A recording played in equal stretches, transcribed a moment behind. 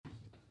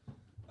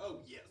Oh,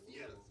 yes,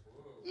 yes.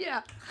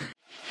 Yeah.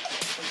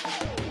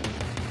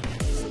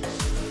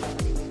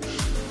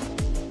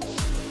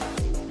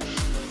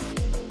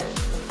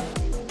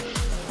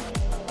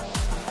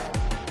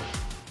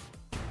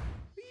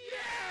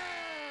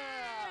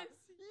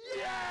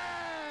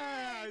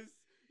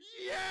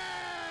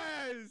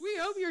 We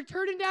hope you're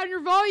turning down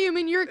your volume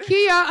in your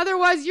Kia,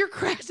 otherwise you're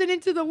crashing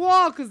into the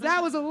wall, because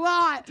that was a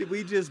lot. Did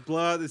we just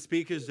blow out the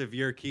speakers of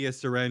your Kia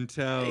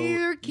Sorento?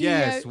 Your Kia,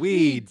 Yes,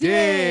 we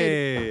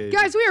did.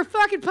 Guys, we are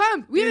fucking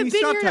pumped. We haven't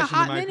been here in a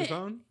hot minute.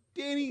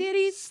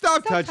 Danny,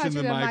 stop touching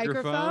the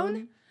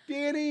microphone.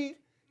 Danny,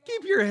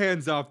 keep your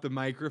hands off the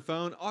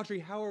microphone. Audrey,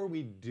 how are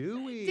we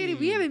doing? Danny,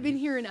 we haven't been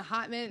here in a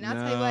hot minute, and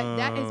I'll tell you what,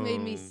 that has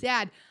made me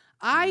sad.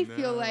 I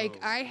feel like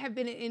I have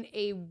been in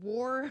a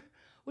war.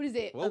 What is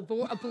it? A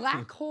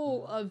black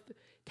hole of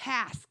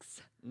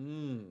tasks.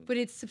 But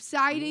it's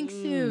subsiding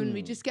soon.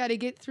 We just got to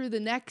get through the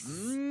next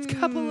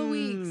couple of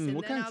weeks,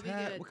 and then I'll be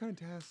good. What kind of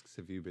tasks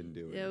have you been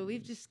doing? So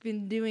we've just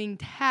been doing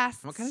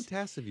tasks. What kind of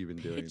tasks have you been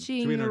doing?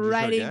 Pitching,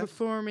 writing,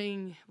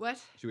 performing. What?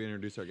 Should we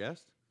introduce our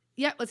guest?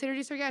 Yeah, let's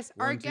introduce our guest.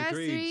 One, our two, guest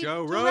three, is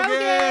Joe Rogan.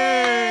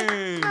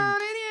 Rogan. Come on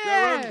in Joe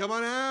here. Rogan, come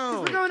on out.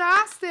 We're going to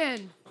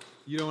Austin.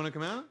 You don't want to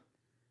come out?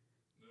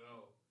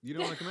 No. You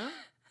don't want to come out?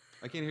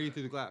 I can't hear you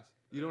through the glass.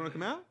 You don't want to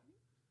come out?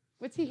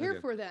 What's he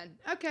here for then?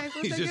 Okay, well,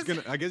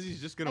 I guess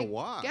he's just gonna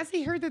watch. I guess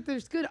he heard that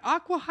there's good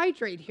aqua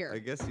hydrate here. I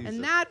guess he's.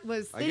 I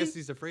guess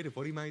he's afraid of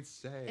what he might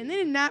say. And they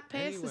did not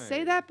pay us to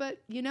say that, but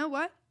you know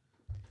what?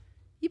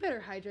 You better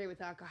hydrate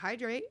with aqua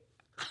hydrate.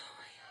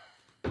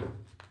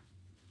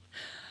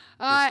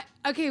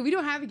 Okay, we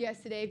don't have a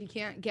guest today if you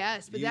can't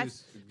guess, but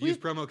use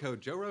promo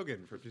code Joe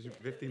Rogan for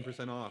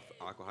 15% off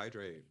aqua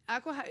hydrate.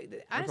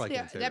 Honestly,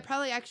 that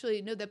probably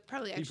actually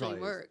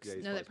works.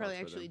 Yeah, no, that probably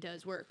actually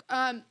does work.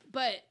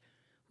 But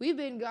we've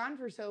been gone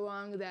for so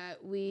long that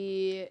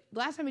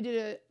last time we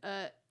did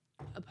a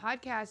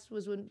podcast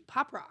was when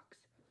Pop Rocks.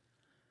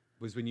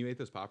 Was when you ate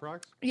those Pop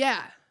Rocks?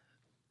 Yeah.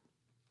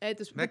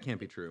 That can't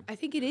be true. I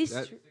think it is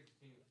true.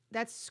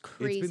 That's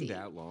crazy. It's been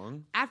that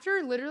long?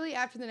 After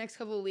the next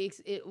couple of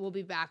weeks, it will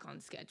be back on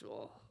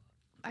schedule.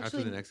 Actually,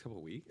 after the next couple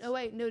of weeks? Oh,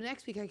 wait. No,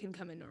 next week I can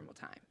come in normal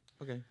time.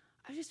 Okay.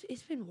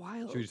 It's been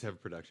wild. Should we just have a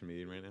production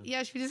meeting right now?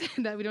 Yeah, should we just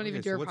that we don't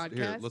even do our podcast?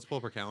 Here, let's pull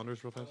up our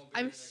calendars real fast.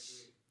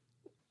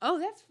 Oh,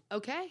 that's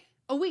okay.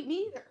 Oh, wait,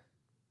 me either.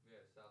 Yeah,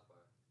 South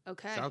by.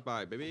 Okay. South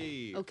by,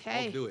 baby.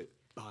 Okay. I'll do it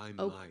by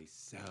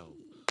myself.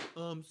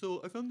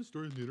 So I found the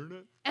story on the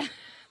internet.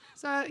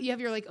 So you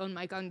have your own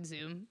mic on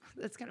Zoom.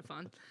 That's kind of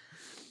fun.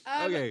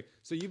 Okay,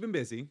 so you've been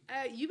busy.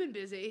 You've been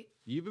busy.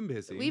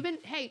 We've been,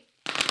 hey.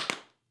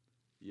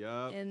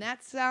 Yup. And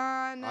that's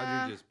on.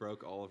 Audrey just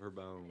broke all of her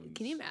bones.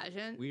 Can you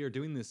imagine? We are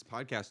doing this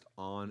podcast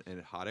on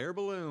a hot air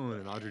balloon,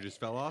 and Audrey just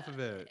fell off of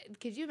it.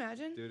 Could you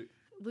imagine? Dude.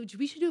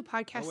 We should do a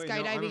podcast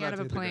skydiving out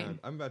of a plane.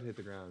 I'm about to hit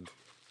the ground.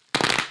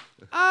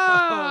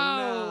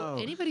 Oh,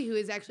 no. Anybody who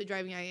is actually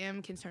driving, I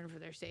am concerned for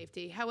their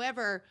safety.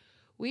 However,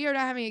 we are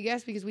not having a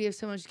guest because we have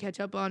so much to catch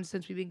up on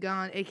since we've been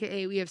gone,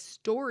 a.k.a. we have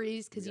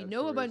stories, because a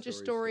bunch of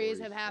stories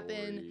have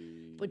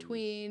happened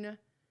between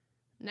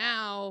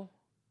now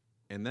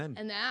and then.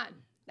 And that.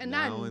 And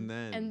now then. And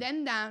then. And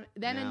then down.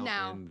 Then now and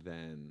now. And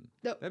then.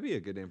 No. That'd be a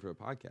good name for a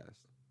podcast.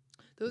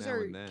 Those now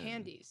are and then.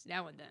 candies.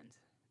 Now and then.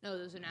 No,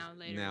 those are now and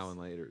laters. Now and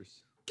laters.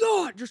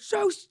 God, you're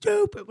so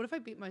stupid. What if I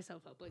beat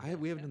myself up like that?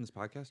 We haven't done this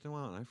podcast in a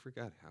while, and I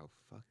forgot how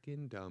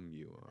fucking dumb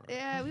you are.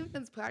 Yeah, we haven't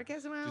done this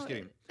podcast in a while. Just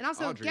kidding. And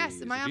also, Audrey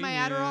guess, am I on my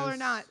Adderall or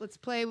not? Let's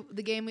play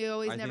the game we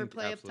always never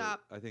play up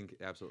top. I think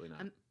absolutely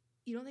not.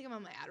 You don't think I'm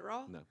on my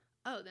Adderall? No.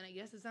 Oh, then I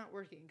guess it's not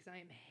working because I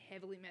am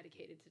heavily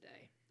medicated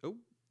today. Oh.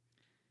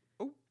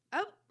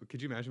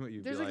 Could you imagine what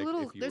you'd be like if you were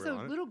on it? There's a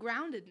little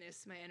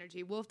groundedness to my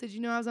energy. Wolf, did you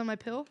know I was on my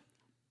pill?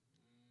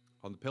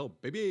 On the pill,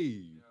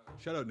 baby.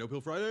 Shout out No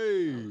Pill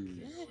Friday.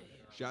 Okay.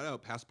 Shout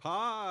out Past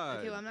Pod.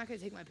 Okay, well I'm not gonna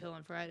take my pill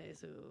on Friday,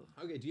 so.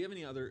 Okay, do you have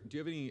any other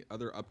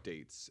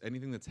updates?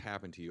 Anything that's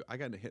happened to you? I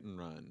got in a hit and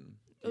run.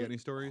 You got any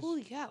stories?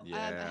 Holy cow! Yeah.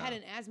 I had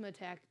an asthma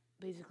attack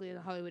basically at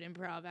the Hollywood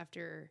Improv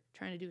after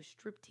trying to do a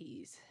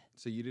striptease.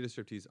 So you did a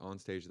striptease on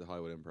stage at the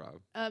Hollywood Improv.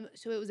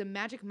 So it was a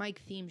Magic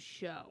Mike themed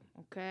show.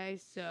 Okay,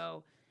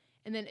 so.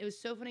 And then it was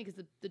so funny because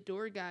the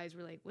door guys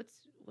were like,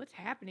 "What's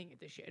happening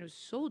at this show?" And it was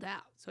sold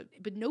out. So,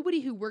 but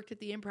nobody who worked at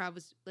the Improv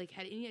was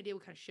had any idea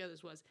what kind of show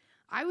this was.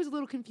 I was a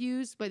little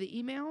confused by the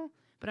email,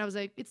 but I was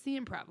like, "It's the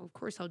Improv. Of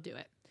course I'll do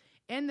it."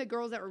 And the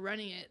girls that were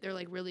running it, they're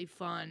really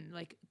fun,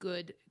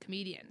 good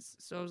comedians.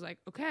 So I was like,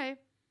 "Okay."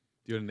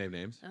 Do you want to name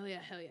names? Oh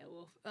yeah, hell yeah,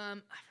 Wolf. I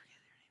forget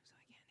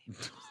their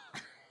names, so I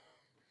can't name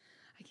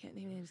names. I can't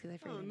name names because I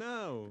forget. Oh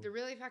no. They're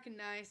really fucking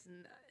nice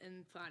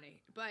and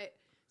funny, but.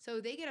 So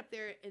they get up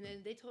there, and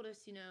then they told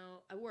us,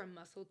 I wore a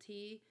muscle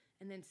tee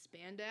and then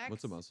spandex.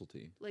 What's a muscle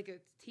tee? Like a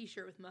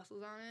T-shirt with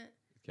muscles on it.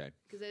 Okay.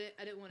 Because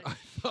I didn't want to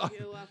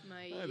show off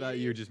my... I thought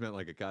you just meant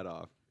like a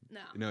cutoff.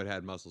 No. It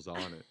had muscles on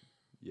it.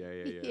 Yeah.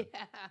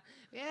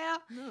 Yeah.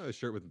 No, a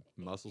shirt with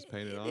muscles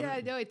painted on it.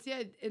 Yeah, no, it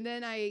did. And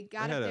then I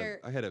got up there.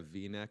 I had a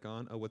V-neck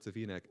on. Oh, what's a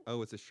V-neck?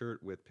 Oh, it's a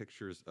shirt with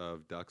pictures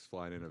of ducks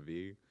flying in a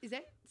V. Is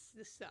that...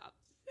 Stop.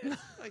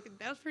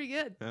 That was pretty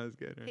good. That was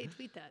good. Right? Hey,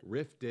 tweet that.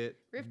 Riffed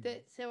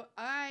it. So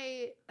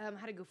I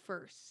had to go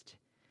first.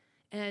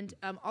 And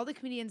all the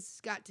comedians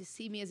got to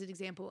see me as an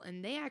example,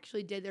 and they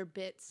actually did their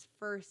bits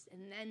first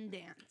and then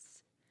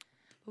dance.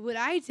 But what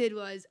I did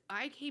was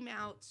I came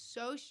out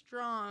so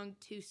strong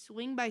to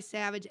Swing by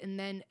Savage and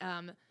then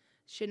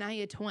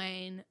Shania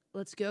Twain,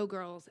 Let's Go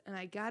Girls, and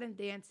I got in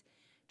dance,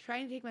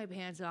 trying to take my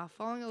pants off,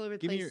 falling all over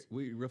the place.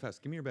 Real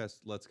fast, give me your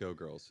best Let's Go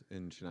Girls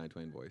in Shania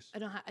Twain voice.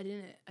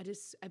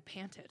 I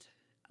panted.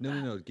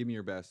 No. Give me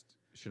your best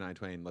Shania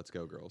Twain, Let's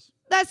Go Girls.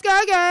 Let's go,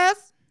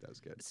 girls! That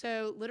was good.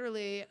 So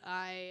literally,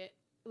 I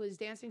was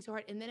dancing so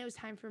hard, and then it was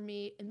time for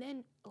me, and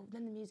then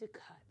the music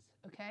cuts,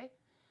 okay?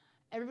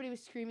 Everybody was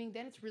screaming,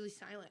 then it's really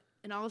silent,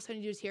 and all of a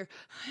sudden you just hear,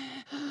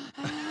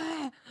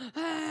 and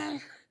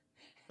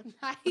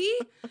I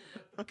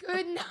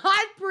could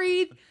not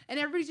breathe, and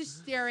everybody's just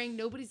staring,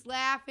 nobody's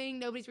laughing,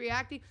 nobody's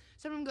reacting.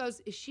 Someone goes,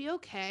 is she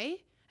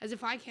okay? As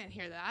if I can't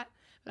hear that.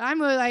 But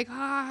I'm really like,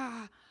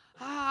 and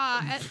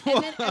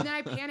then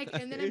I panic,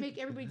 and then I make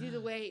everybody do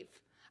the wave.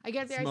 I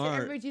get there, Smart. I say,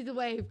 everybody do the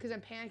wave, because I'm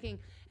panicking,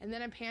 and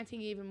then I'm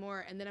panting even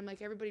more, and then I'm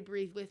like, everybody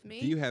breathe with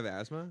me. Do you have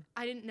asthma?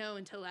 I didn't know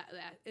until that.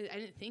 I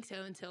didn't think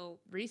so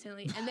until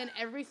recently, and then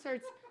everybody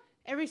starts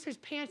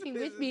panting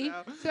with me.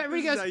 So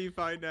everybody goes, how you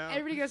find out.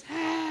 Everybody goes,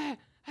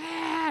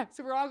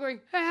 so we're all going,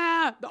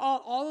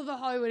 all of the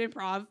Hollywood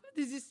Improv.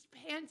 There's just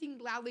panting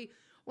loudly.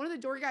 One of the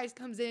door guys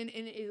comes in,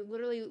 and it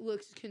literally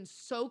looks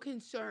so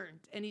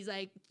concerned, and he's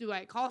like, do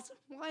I call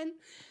someone?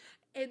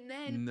 And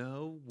then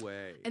no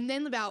way. And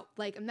then about,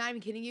 like, I'm not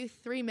even kidding you,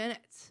 3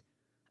 minutes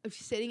of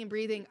sitting and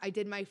breathing, I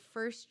did my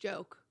first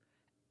joke,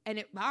 and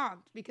it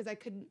bombed because I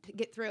couldn't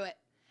get through it.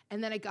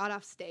 And then I got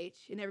off stage,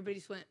 and everybody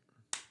just went.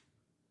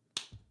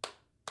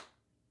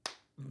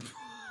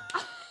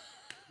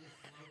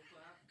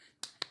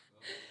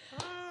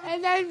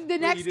 And then the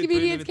next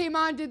comedians came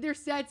on, did their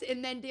sets,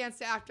 and then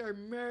danced after,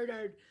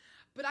 murdered.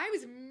 But I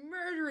was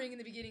murdering in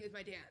the beginning with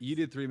my dance. You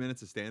did 3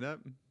 minutes of stand-up?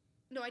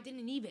 No, I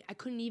didn't even. I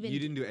couldn't even. You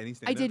didn't do any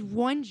stand-up? I did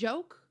one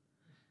joke,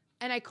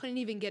 and I couldn't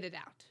even get it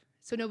out.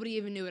 So nobody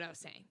even knew what I was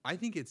saying. I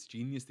think it's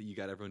genius that you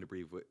got everyone to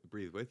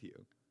breathe with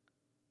you.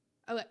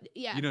 Oh,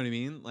 yeah. You know what I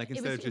mean? Like,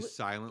 instead of just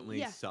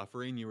silently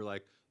suffering, you were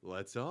like,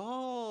 let's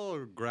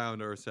all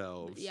ground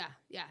ourselves. Yeah.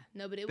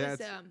 No, but it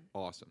That's was...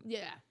 awesome.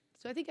 Yeah.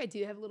 So I think I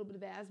do have a little bit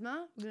of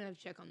asthma. We're going to have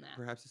to check on that.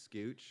 Perhaps a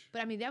scooch.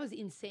 But, I mean, that was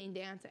insane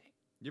dancing.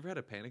 You ever had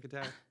a panic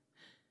attack?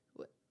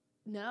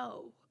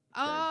 No.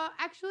 Okay.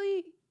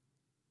 Actually...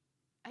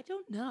 I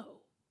don't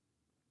know.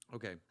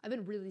 Okay. I've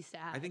been really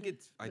sad. I think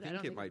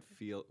it might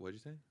feel. What'd you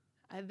say?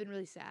 I've been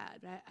really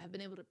sad, but I've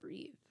been able to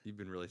breathe. You've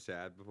been really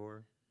sad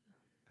before?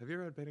 Have you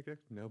ever had a panic attack?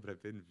 No, but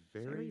I've been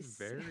very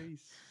sad.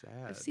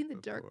 I've seen the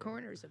dark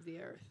corners of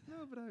the earth.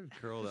 No, but I've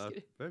curled up.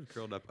 I've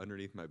curled up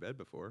underneath my bed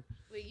before.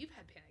 Wait, you've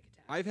had panic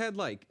attacks? I've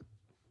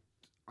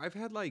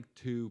had like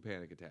 2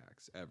 panic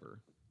attacks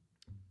ever.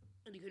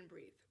 And you couldn't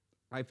breathe.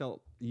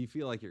 You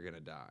feel like you're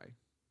gonna die.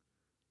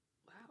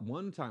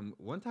 One time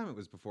it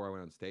was before I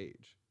went on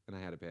stage, and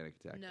I had a panic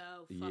attack.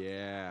 No,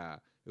 yeah,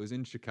 it was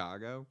in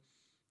Chicago.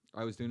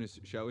 I was doing a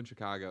show in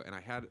Chicago, and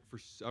for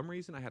some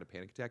reason, I had a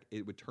panic attack.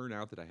 It would turn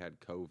out that I had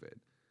COVID.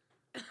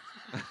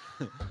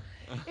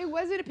 It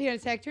wasn't a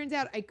panic attack. Turns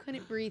out I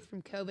couldn't breathe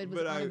from COVID.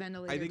 Was on a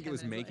ventilator. I think it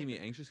was making me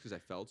anxious because I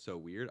felt so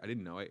weird. I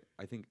didn't know.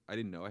 I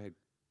didn't know I had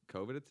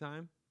COVID at the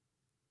time.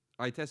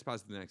 I tested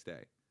positive the next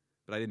day,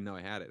 but I didn't know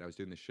I had it. I was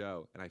doing the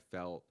show, and I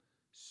felt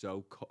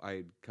so cold. I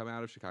had come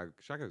out of Chicago.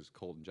 Chicago was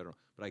cold in general,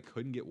 but I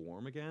couldn't get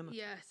warm again.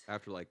 Yes.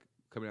 After like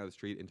coming out of the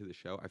street into the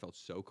show, I felt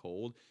so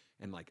cold,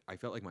 and like I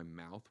felt like my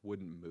mouth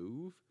wouldn't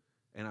move,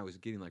 and I was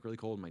getting like really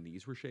cold, and my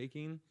knees were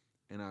shaking,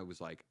 and I was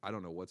like, I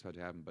don't know what's about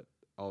to happen, but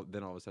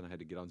then all of a sudden I had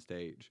to get on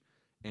stage,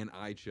 and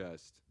I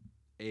just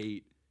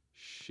ate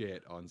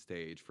shit on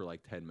stage for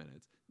like 10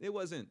 minutes. It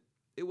wasn't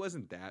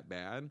that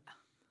bad.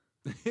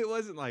 It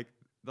wasn't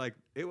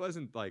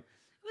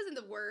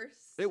the worst.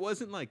 It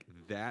wasn't like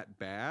that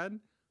bad,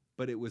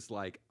 but it was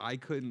like I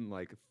couldn't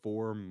like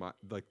form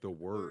the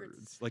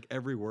words. Like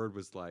every word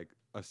was like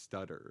a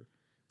stutter.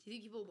 Do you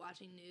think people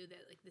watching knew that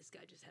like this guy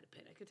just had a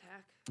panic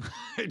attack?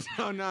 I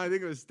don't know. I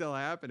think it was still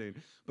happening.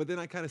 But then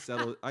I kind of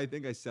settled. I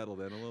think I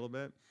settled in a little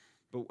bit.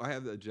 But I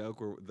have a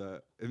joke where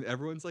and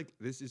everyone's like,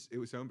 it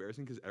was so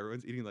embarrassing because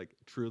everyone's eating like,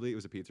 truly, it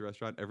was a pizza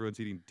restaurant. Everyone's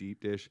eating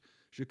deep dish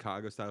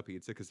Chicago style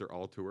pizza because they're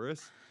all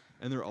tourists.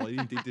 And they're all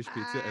eating deep dish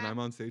pizza, and I'm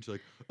on stage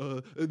like,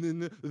 and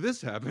then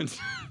this happens.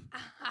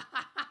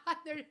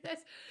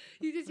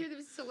 You just hear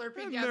them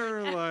slurping and down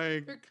they're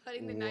like, they're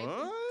cutting the what?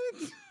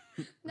 knife.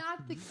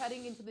 Not the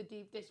cutting into the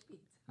deep dish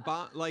pizza.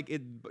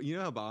 You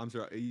know how bombs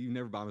are, you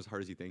never bomb as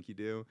hard as you think you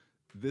do.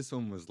 This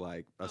one was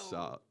like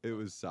it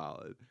was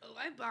solid. Oh,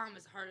 I bomb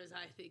as hard as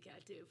I think I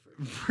do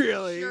for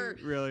really? Sure.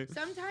 Really?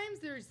 Sometimes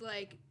there's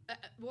like,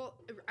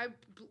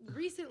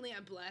 recently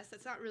I'm blessed.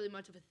 That's not really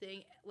much of a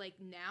thing like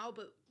now,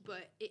 but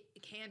it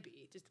can be.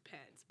 It just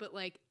depends. But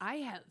like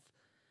when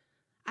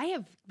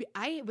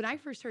I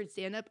first started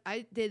stand up,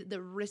 I did the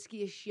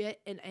riskiest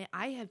shit, and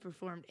I have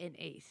performed in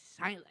a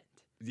silent.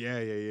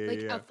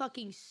 Like a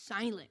fucking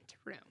silent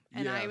room.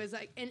 And I was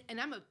like, and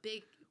I'm a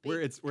big where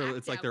it's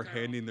like they're girl.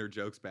 handing their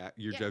jokes back,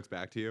 jokes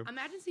back to you.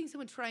 Imagine seeing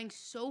someone trying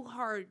so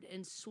hard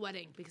and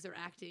sweating because they're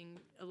acting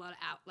a lot of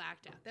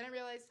act out. Then I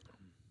realized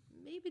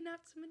maybe not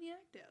so many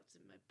act outs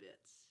in my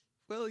bits.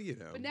 Well,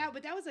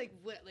 But that was like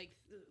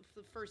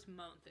the first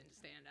month in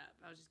stand up.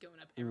 I was just going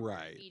up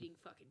everywhere eating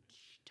fucking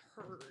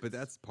turds. But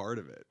that's part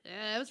of it.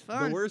 Yeah, it was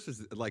fun. The worst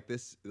is like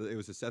this. It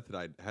was a set that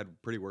I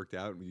had pretty worked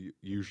out and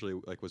usually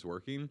like was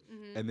working,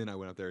 and then I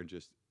went up there and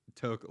just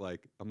took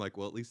like I'm like,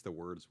 well, at least the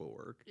words will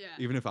work. Yeah.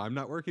 Even if I'm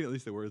not working, at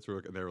least the words will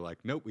work. And they were like,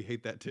 nope, we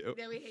hate that too.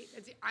 Yeah, we hate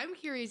that too. I'm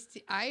curious.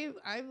 I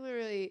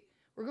literally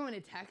we're going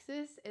to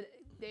Texas and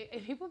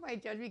people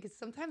might judge me because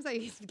sometimes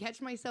I catch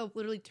myself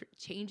literally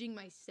changing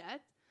my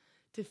set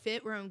to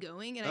fit where I'm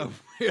going. And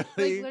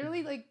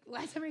literally, like,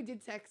 last time I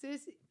did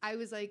Texas, I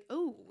was like,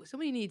 oh,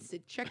 somebody needs to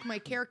check my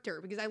character.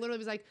 Because I literally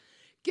was like,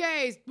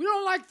 gays, we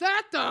don't like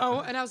that,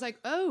 though. And I was like,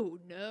 oh,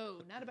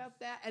 no, not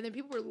about that. And then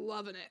people were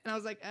loving it. And I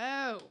was like,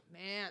 oh,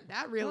 man,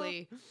 that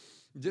really...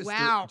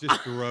 wow. Just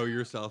throw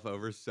yourself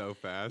over so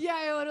fast.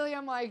 Yeah,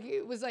 I'm like,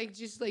 it was like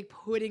just like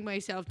putting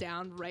myself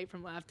down right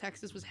from left.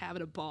 Texas was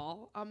having a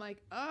ball. I'm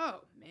like, oh,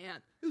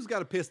 man. Who's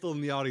got a pistol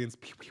in the audience?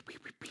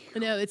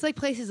 No, it's like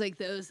places like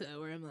those,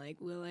 though, where I'm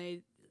like,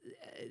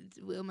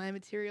 will my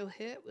material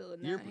hit? Will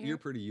it not? You're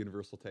pretty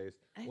universal taste.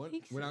 I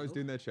think so. When I was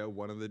doing that show,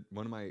 one of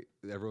my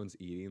everyone's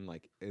eating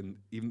like, and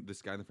even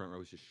this guy in the front row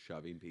was just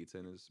shoving pizza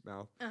in his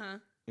mouth.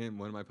 And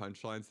one of my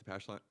punchlines,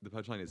 the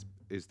punchline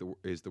is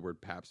the word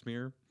pap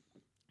smear.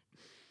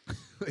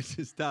 Which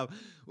is tough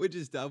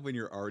when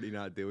you're already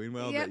not doing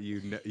well. But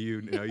you know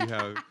you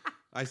have.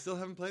 I still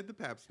haven't played the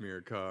pap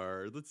smear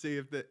card. Let's see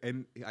if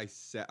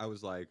I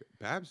was like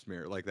pap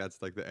smear, like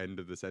that's like the end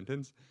of the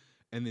sentence,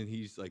 and then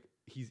he's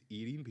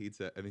eating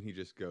pizza, and then he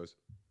just goes,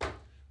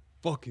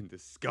 "Fucking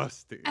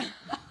disgusting."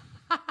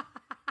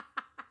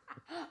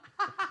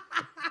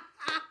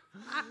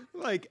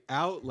 Like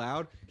out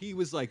loud, he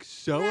was like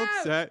so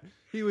upset.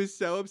 He was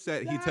so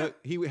upset.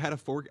 He had a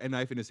fork and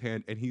knife in his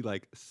hand, and he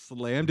like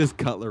slammed his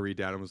cutlery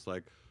down and was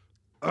like,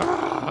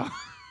 "Ugh."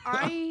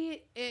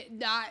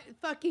 Not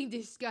fucking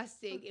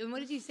disgusting. And what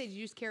did you say? Did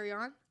you just carry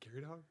on?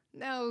 Carried on?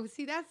 No,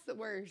 see, that's the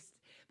worst.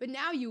 But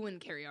now you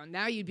wouldn't carry on.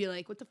 Now you'd be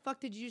like, what the fuck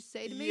did you just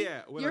say to me?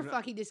 Yeah. You're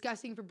fucking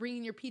disgusting for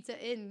bringing your pizza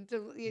in.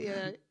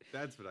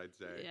 That's what I'd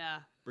say. Yeah.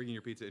 Bringing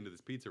your pizza into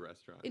this pizza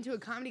restaurant. Into a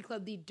comedy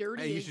club, the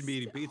dirtiest. Hey, you should be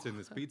eating pizza in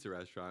this pizza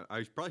restaurant.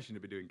 I probably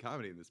shouldn't be doing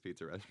comedy in this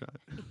pizza restaurant.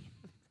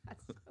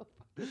 That's so fucking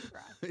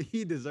rough.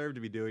 He deserved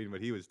to be doing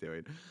what he was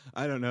doing.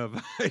 I don't know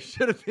if I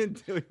should have been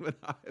doing what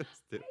I was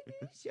doing. I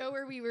did a show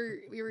where we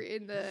were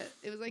in the.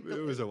 It was like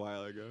it was a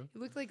while ago. It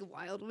looked like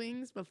Wild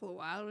Wings, Buffalo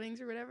Wild Wings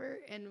or whatever,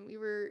 and we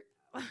were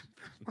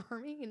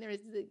performing, and there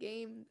was a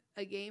game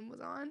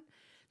was on.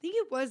 I think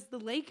it was the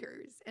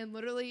Lakers, and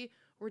literally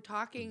we're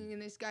talking,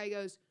 and this guy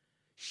goes,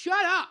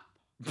 "Shut up."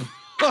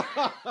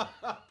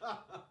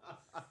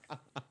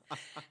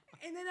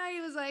 And then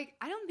I was like,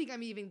 I don't think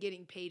I'm even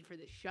getting paid for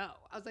this show.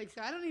 I was like,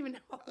 so I don't even know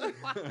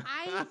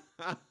why.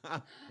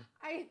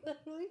 I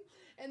literally,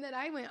 and then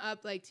I went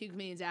up like 2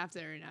 comedians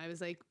after, and I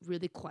was like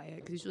really quiet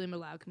because usually I'm a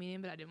loud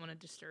comedian, but I didn't want to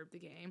disturb the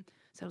game.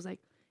 So I was like,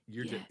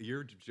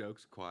 your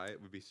jokes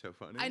quiet would be so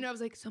funny. I know. I was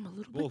like, so I'm a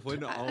little Wolf,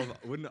 bit.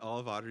 Wouldn't all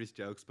of Audrey's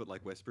jokes, but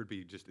like whispered,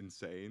 be just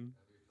insane?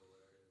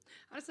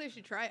 Honestly, I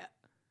should try it.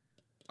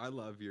 I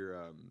love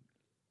your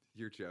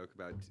joke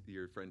about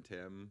your friend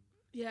Tim.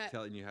 Yeah.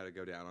 Telling you how to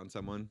go down on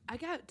someone. I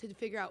got to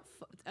figure out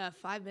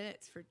 5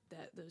 minutes for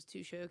those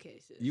 2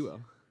 showcases. You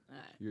will.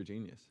 You're a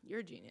genius.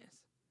 You're a genius.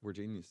 We're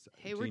geniuses.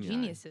 Hey, we're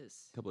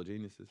geniuses. Couple of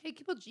geniuses. Hey,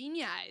 couple of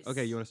genius.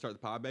 Okay, you want to start the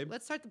pod, babe?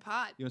 Let's start the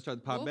pod. You want to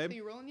start the pod, Wolf, babe? Are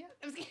you rolling yet?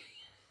 I was kidding.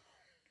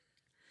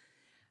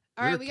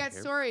 All right, we got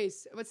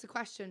stories. What's the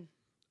question?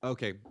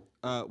 Okay.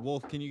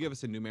 Wolf, can you give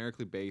us a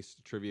numerically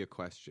based trivia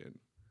question?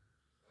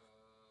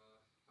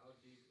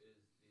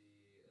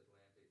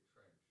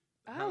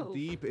 How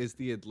deep is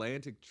the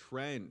Atlantic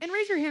Trench? And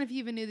raise your hand if you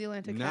even knew the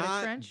Atlantic Trench.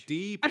 Not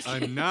deep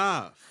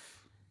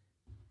enough.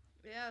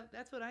 Yeah,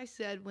 that's what I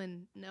said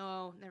when...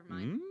 No, never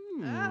mind.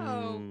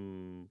 Oh.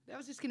 That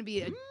was just going to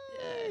be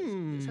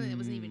something that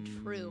wasn't even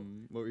true.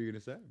 What were you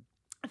going to say?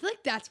 I feel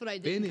like that's what I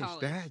did in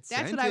college.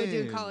 That's what I would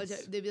do in college.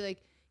 They'd be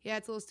like, yeah,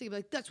 it's a little sticky.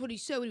 Like, that's what he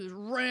said when he was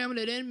ramming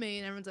it in me.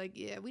 And everyone's like,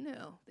 yeah, we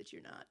know that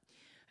you're not.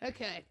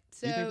 Okay,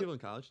 so... Do you think people in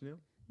college knew?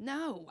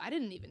 No, I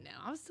didn't even know.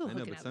 I was still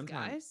hooking up with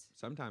guys.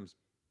 Sometimes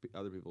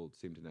other people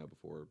seem to know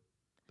before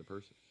the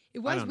person. It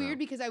was weird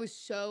because I was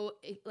so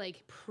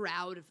like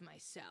proud of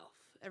myself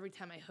every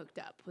time I hooked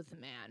up with a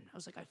man. I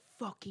was like, I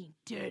fucking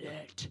did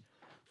it.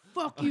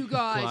 Fuck you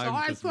guys.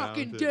 I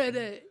fucking did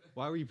it.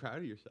 Why were you proud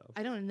of yourself?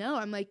 I don't know.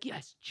 I'm like,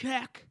 yes,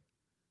 check.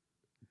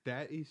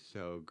 That is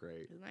so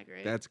great. Isn't that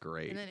great? That's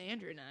great. And then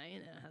Andrew and I, you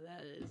know how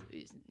that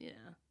is.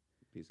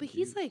 But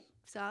he's like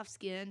soft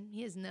skin.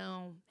 He has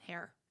no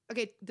hair.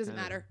 Okay, doesn't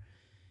matter.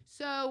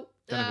 So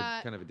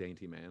kind of a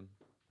dainty man.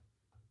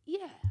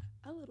 Yeah,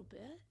 a little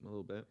bit. A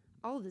little bit.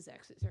 All of his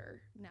exes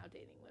are now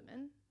dating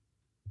women.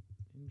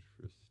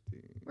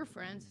 Interesting. We're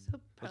friends. So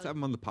Let's probably- have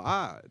him on the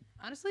pod.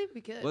 Honestly,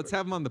 we could. Let's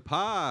have him on the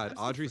pod. I'm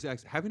still Audrey's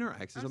ex. Having our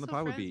exes I'm on the still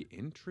pod would friends. be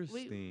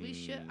interesting. We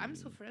should. I'm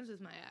still friends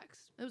with my ex.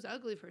 It was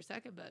ugly for a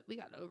second, but we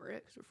got over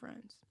it because we're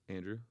friends.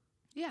 Andrew.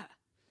 Yeah.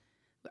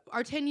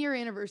 Our 10-year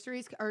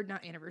anniversaries, or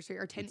not anniversary,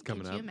 our 10, It's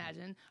coming could you up.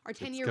 imagine? Our It's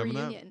 10-year coming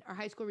up. reunion, our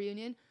high school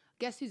reunion.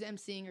 Guess who's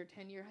emceeing our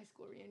 10-year high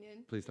school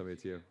reunion? Please tell me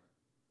it's you.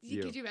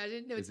 You. Could you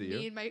imagine? No, Is it's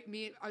it you?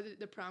 me and are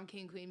the prom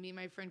king queen, me and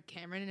my friend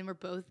Cameron, and we're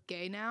both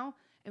gay now.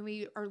 And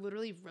we are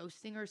literally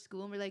roasting our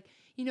school, and we're like,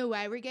 you know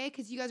why we're gay?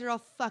 Because you guys are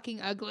all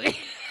fucking ugly.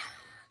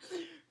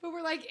 But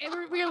we're like,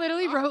 we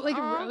literally wrote like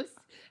a roast,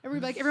 and we're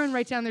like, everyone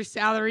write down their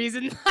salaries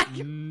and like,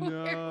 we're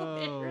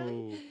literally-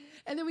 No.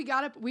 And then we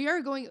got up. We are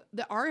going.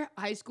 Our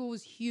high school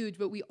was huge,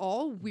 but we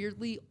all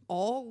weirdly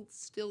all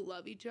still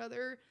love each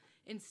other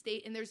and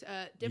stay. And there's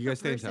a different You guys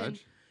stay in person,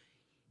 touch?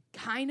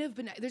 kind of.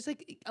 But there's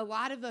like a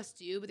lot of us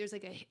do. But there's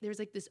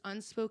like this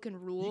unspoken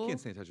rule. You can't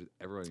stay in touch with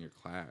everyone in your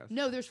class.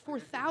 No, there's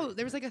 4,000.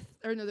 There was like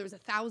there was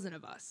 1,000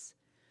 of us.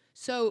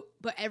 So,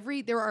 but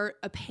there are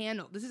a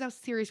panel. This is how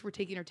serious we're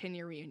taking our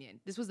 10-year reunion.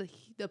 This is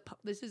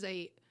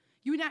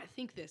you would not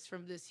think this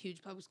from this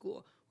huge public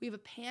school. We have a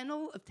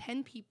panel of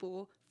 10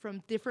 people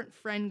from different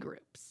friend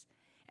groups,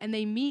 and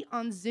they meet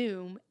on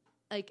Zoom.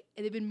 Like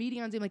they've been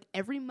meeting on Zoom like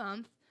every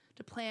month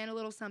to plan a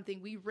little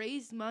something. We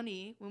raised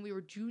money when we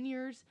were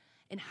juniors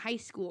in high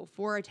school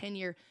for our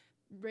 10-year.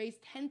 Raised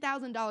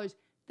 $10,000.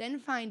 Then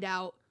find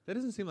out That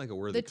doesn't seem like a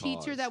worthy the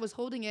teacher cause. that was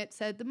holding it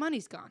said the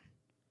money's gone.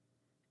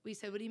 We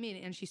said, what do you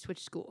mean? And she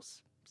switched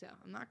schools. So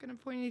I'm not going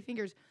to point any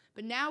fingers.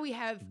 But now we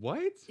have,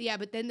 What? yeah,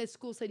 but then the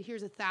school said,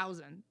 here's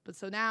 1,000. But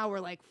so now we're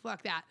like,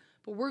 fuck that.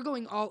 But we're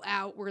going all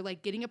out. We're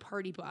like getting a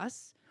party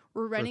bus.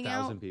 We're renting For out.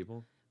 1,000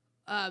 people?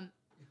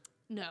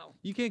 No.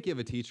 You can't give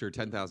a teacher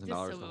 $10,000 Just to some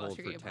of us hold are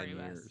for getting a 10 party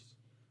bus. years.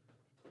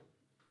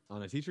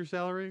 On a teacher's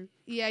salary?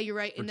 Yeah, you're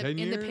right. For In 10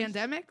 the years?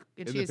 pandemic,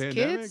 and In she the has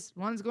pandemic? kids.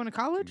 One's going to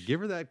college.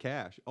 Give her that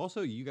cash.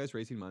 Also, you guys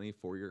raising money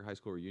for your high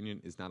school reunion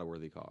is not a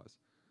worthy cause.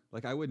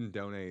 Like, I wouldn't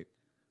donate,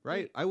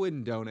 right? Wait. I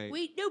wouldn't donate.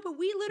 Wait, no, but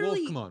we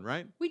literally. Well, come on,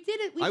 right? We did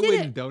it. We I did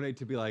wouldn't it. donate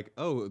to be like,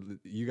 oh,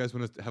 you guys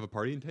want to have a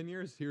party in 10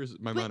 years? Here's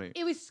my But money.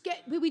 it was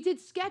we did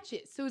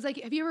sketches. So it was like,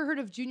 have you ever heard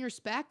of Junior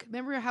Spec?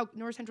 Remember how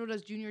North Central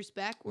does Junior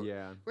Spec?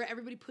 Yeah. Where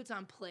everybody puts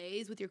on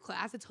plays with your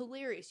class. It's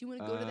hilarious. You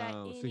want to go to that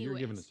Oh, anyways. so you're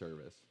giving a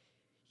service.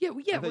 Yeah,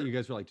 I thought you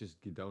guys were like, just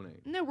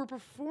donate. no, we're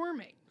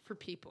performing for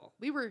people.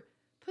 We were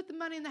put the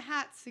money in the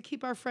hats to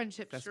keep our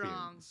friendship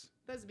strong.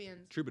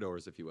 Lesbians.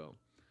 Troubadours, if you will.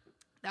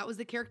 That was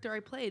the character I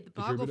played, the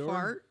troubadour? boggle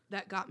fart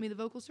that got me the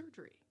vocal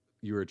surgery.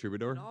 You were a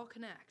troubadour? It all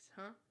connects,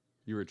 huh?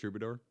 You were a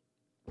troubadour?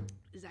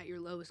 Is that your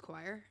lowest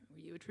choir? Were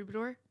you a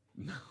troubadour?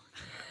 No.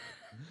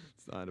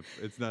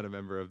 It's not a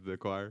member of the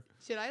choir.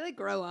 Should I like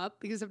grow up?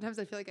 Because sometimes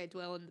I feel like I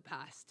dwell in the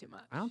past too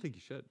much. I don't think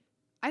you should.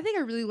 I think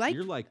I really like.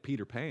 You're like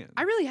Peter Pan.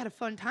 I really had a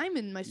fun time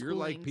in my school. You're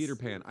like Peter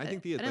Pan. I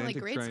think the I didn't like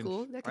Atlantic grade Trench.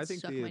 school. That I could think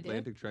suck the my dick.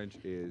 Atlantic Trench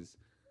is.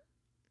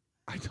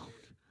 I don't.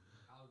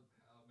 I'll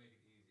make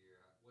it easier.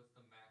 What's the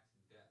max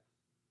depth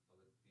of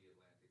the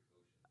Atlantic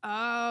Ocean?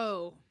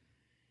 Oh.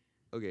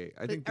 Okay,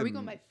 I But think. are we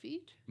going by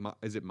feet?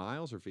 Is it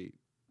miles or feet,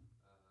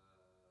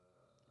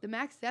 The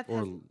max depth or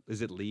has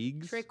is it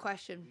leagues? trick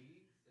question.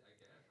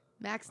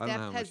 Max I don't know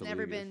how depth much has a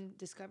never league is. been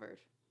discovered.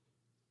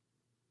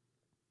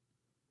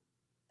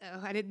 Oh,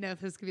 I didn't know if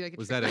this could be like a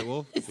Was trick that it,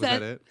 Wolf? Is Was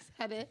that it? Is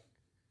that it?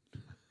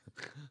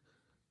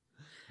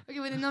 Okay,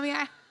 well then let me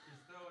ask.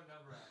 Just throw a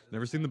number out.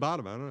 Never seen the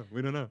bottom. I don't know.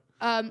 We don't know.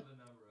 Throw the number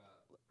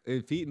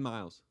out. Feet and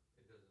miles.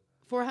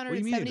 It doesn't matter. do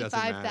you mean it doesn't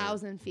matter?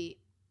 475,000 feet.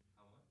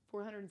 How much?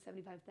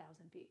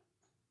 475,000 feet.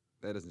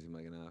 That doesn't seem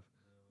like enough.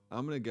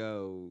 I'm gonna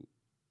go.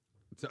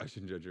 So I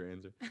shouldn't judge your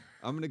answer.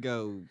 I'm gonna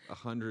go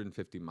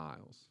 150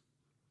 miles.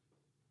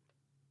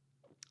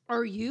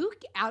 Are you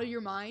out of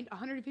your mind?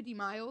 150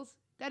 miles?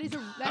 That is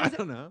I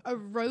don't know. a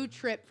road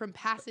trip from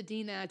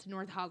Pasadena to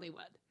North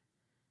Hollywood.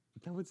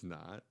 No, it's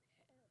not.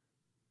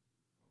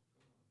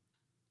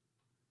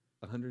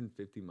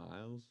 150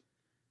 miles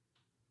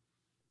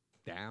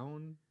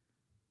down.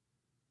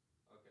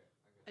 Okay.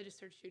 I just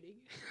started shooting.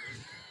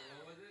 So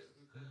what was it?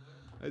 Who said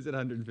what? I said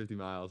 150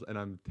 miles, and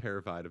I'm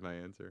terrified of my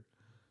answer.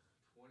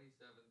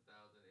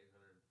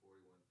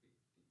 27,841 feet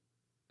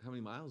deep. How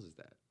many miles is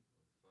that?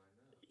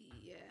 Find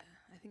out. Yeah,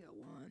 I think I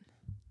won.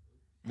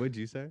 What'd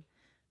you say?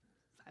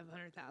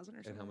 500,000 or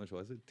something. And how much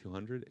was it?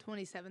 200?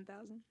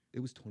 27,000. It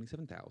was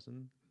 27,000.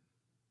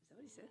 Is that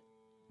what he said?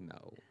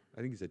 No,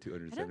 I think he said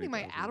 270. I don't think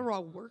my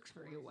Adderall works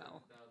very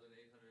well.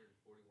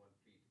 27,841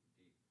 feet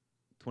deep.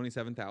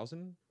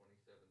 27,000.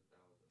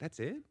 27,000. That's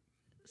it.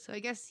 So I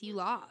guess you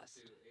lost.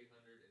 To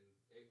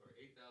 808 or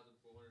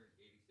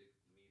 8,486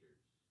 meters.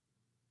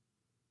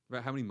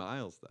 Right? How many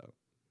miles though?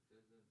 It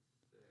doesn't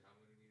say how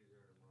many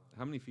meters are in a mile.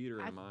 How many feet are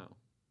in a I've- mile?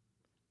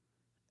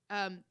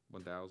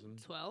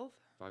 1,000. 12?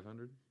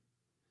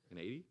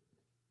 580.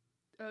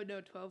 Oh no,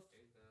 12. 8,000.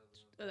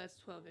 Oh, that's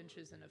 12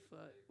 inches in a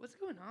foot. What's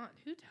going on?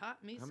 Who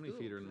taught me How many school?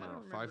 feet are in a I mile?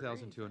 don't remember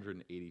anything.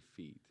 5,280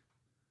 feet.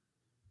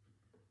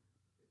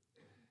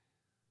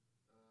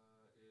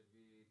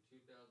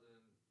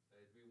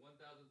 It'd be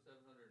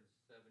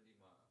 1,770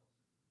 miles.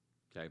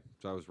 Okay,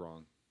 so I was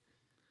wrong.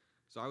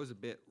 So I was a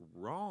bit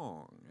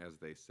wrong, as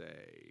they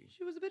say.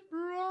 She was a bit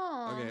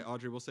wrong. Okay,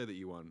 Audrey, we'll say that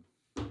you won.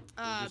 We'll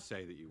just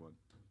say that you won.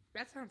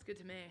 That sounds good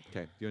to me.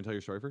 Okay, you want to tell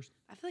your story first?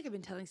 I feel like I've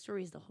been telling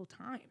stories the whole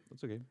time.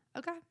 That's okay.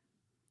 Okay.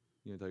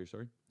 You want to tell your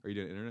story? Are you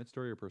doing an internet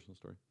story or personal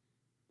story?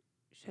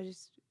 Should I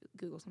just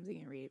Google something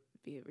and read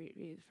the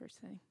first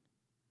thing?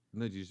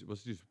 No,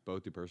 let's just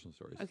both do personal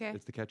stories. Okay.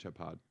 It's the catch-up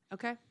pod.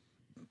 Okay.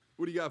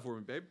 What do you got for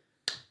me, babe?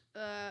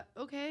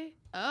 Okay.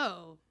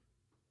 Oh,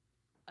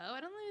 I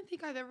don't even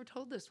think I've ever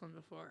told this one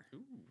before. Ooh,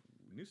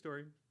 new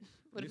story.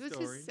 What if it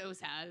was just so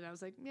sad? And I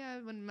was like, yeah,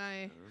 when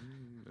my...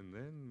 and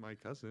then my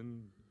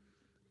cousin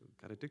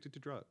got addicted to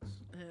drugs.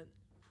 no,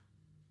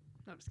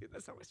 I'm just kidding.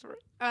 That's not my story.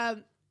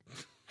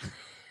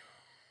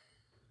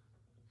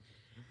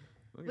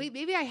 Okay. Wait,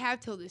 maybe I have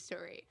told this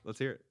story. Let's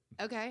hear it.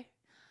 Okay.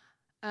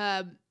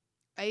 I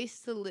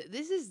used to live... yeah.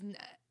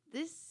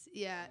 It's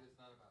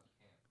not about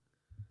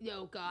camp.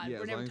 Oh, God. Yeah,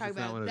 We're as never long as talking it's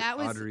not about one it. of That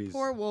was Audrey's-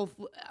 poor Wolf.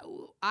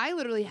 I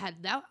literally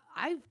had that.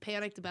 I've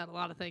panicked about a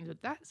lot of things,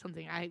 but that's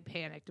something I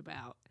panicked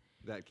about.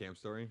 That camp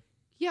story?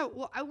 Yeah,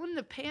 well, I wouldn't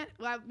have panicked.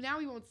 Well, now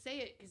we won't say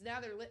it because now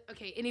they're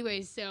okay.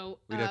 Anyways, so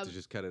We'd have to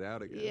just cut it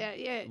out again.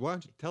 yeah. Why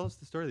don't you tell us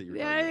the story that you were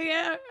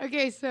Yeah.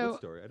 Okay, so What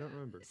story? I don't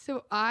remember.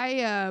 So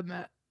I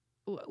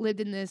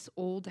lived in this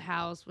old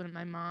house when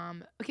my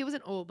mom. Okay, it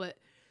wasn't old, but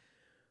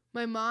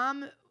my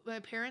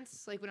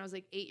parents, like when I was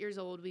like 8 years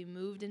old, we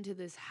moved into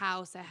this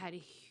house that had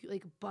a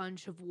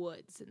bunch of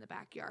woods in the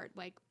backyard,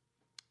 like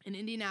in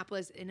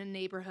Indianapolis in a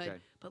neighborhood, Okay.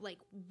 but like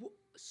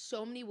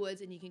so many woods,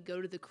 and you can go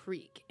to the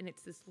creek, and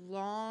it's this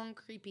long,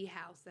 creepy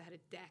house that had a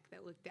deck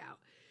that looked out.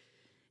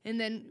 And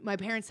then my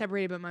parents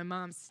separated, but my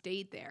mom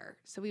stayed there.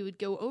 So we would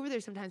go over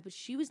there sometimes, but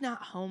she was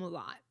not home a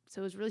lot.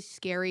 So it was really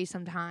scary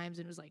sometimes,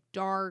 and it was like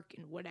dark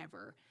and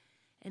whatever.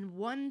 And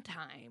one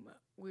time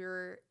we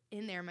were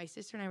in there, my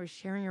sister and I were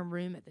sharing a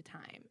room at the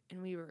time,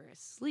 and we were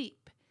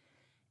asleep.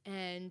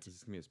 And Is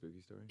this going to be a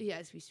spooky story? yeah,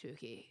 it's be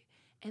spooky.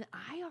 And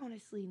I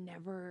honestly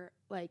never,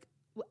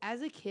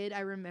 as a kid, I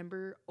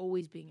remember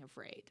always being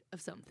afraid of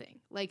something.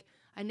 Like,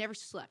 I never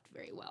slept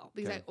very well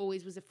because Okay. I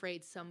always was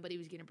afraid somebody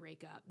was going to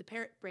break up. The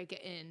parent break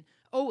it in,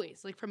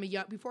 always, like from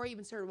before I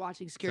even started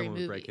watching scary Someone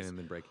movies. would break in and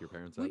then break your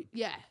parents up.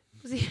 Yeah.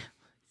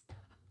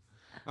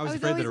 I was was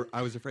afraid always-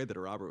 I was afraid that a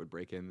Robert would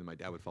break in and my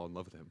dad would fall in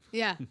love with him.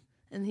 Yeah.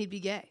 And he'd be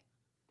gay.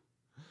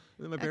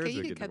 And then my Okay, parents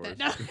you would can get cut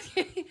that. divorced.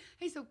 No,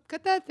 hey, so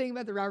cut that thing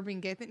about the Robert being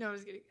gay thing. No, I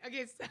was kidding.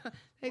 Okay, so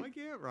Why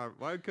can't Robert?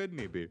 Why couldn't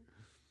he be?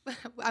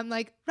 I'm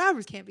like,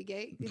 Roberts can't be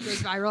gay. It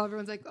goes viral.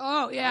 Everyone's like,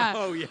 oh, yeah.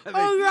 Oh yeah.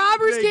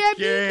 Roberts they can't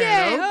be gay.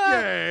 can,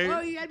 Okay.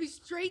 Oh, you gotta be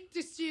straight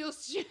to steal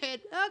shit.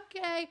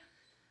 Okay.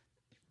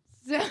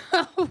 So,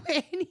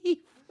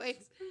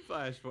 anyways,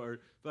 Flash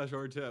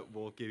forward to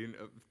Wolf getting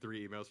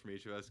 3 emails from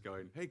each of us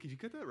going, "Hey, could you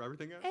cut that Robert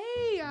thing out?"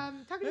 hey,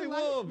 talking Hey, to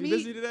Wolf, you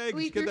busy today?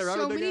 Could you get that there's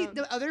Robert so thing many. out?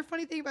 The other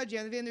funny thing about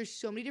Jam the Van, there's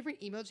so many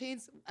different email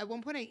chains. At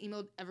one point, I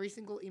emailed every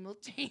single email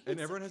chain.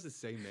 And everyone has the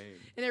same name.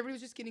 And everybody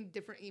was just getting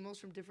different emails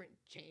from different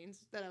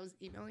chains that I was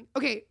emailing.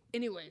 Okay,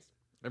 anyways.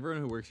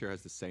 Everyone who works here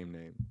has the same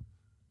name.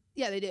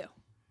 Yeah, they do.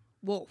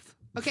 Wolf.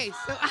 Okay,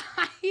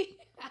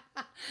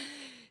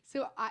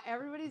 so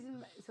everybody's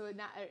in. So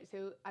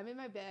I'm in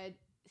my bed,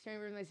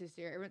 staring with my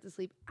sister. I went to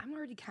sleep. I'm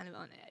already kind of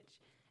on edge,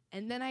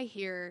 and then I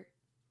hear.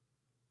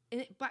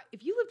 But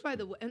if you lived by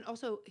the and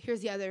also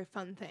here's the other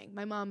fun thing: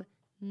 my mom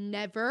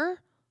never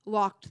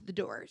locked the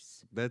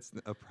doors. That's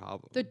a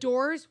problem. The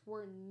doors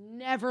were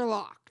never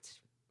locked,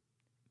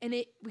 and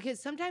because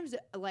sometimes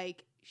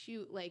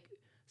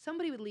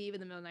somebody would leave in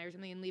the middle of the night or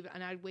something and leave,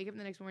 and I'd wake up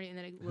the next morning and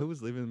then Who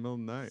was leaving in the middle of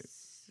the night?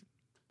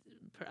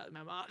 Probably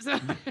my mom. So I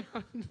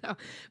don't know.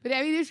 But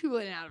I mean, there's people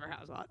in and out of our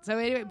house a lot. So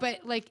anyway, but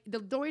like the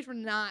doors were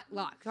not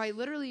locked. So we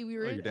were Oh,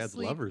 your dad's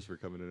asleep, lovers were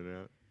coming in and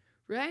out.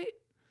 right?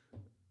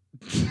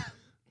 Do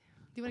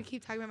you want to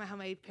keep talking about how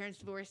my parents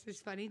divorced is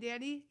funny,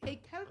 Danny?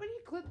 Hey, why don't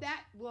you clip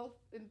that, Wolf?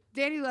 And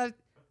Danny loves.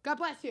 God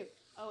bless you.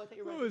 Oh, I thought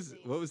you were.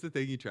 What was the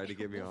thing you tried to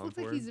get me Wolf on looks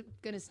for? like he's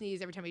gonna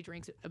sneeze every time he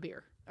drinks a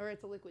beer, or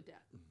it's a liquid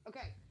death.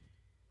 Okay,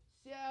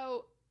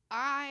 so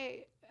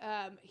I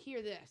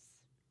hear this.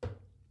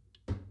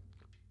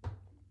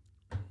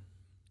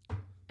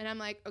 And I'm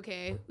like,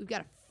 okay, we've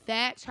got a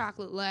fat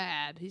chocolate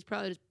lab. He's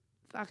probably just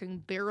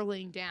fucking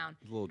barreling down.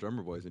 Little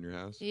drummer boys in your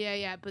house.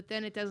 Yeah, but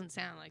then it doesn't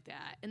sound like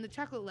that. And the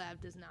chocolate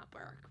lab does not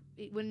bark.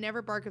 It would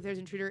never bark if there's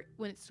an intruder.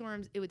 When it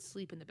storms, it would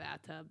sleep in the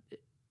bathtub.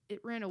 It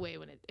ran away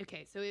when it...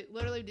 Okay, so it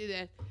literally would do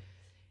this.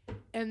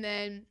 And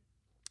then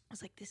I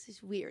was like, this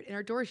is weird. And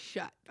our door's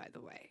shut, by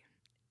the way.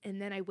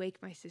 And then I wake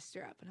my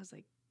sister up, and I was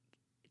like,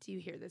 do you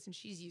hear this? And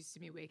she's used to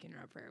me waking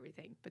her up for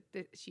everything. But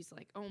she's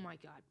like, oh, my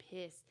God,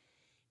 pissed.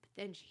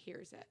 Then she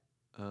hears it.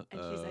 And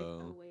she's like,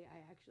 oh, wait,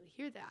 I actually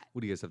hear that.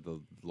 What, do you guys have the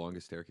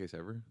longest staircase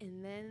ever?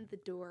 And then the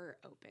door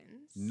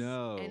opens.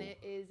 No. And it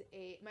is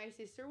my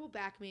sister will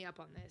back me up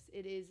on this.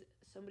 It is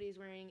somebody's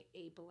wearing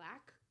a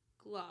black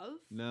glove.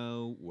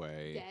 No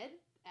way. Dead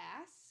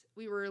ass.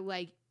 We were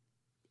like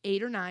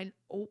 8 or 9,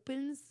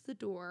 opens the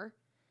door,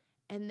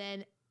 and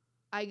then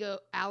I go,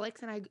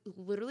 Alex, and I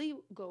literally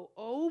go,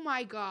 oh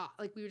my God.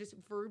 Like, we were just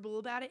verbal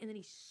about it, and then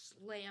he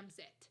slams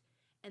it.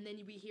 And then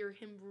we hear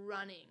him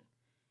running.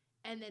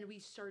 And then we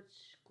start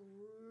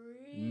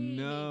screaming.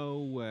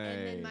 No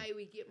way. And then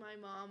we get my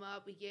mom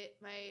up. We get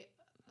my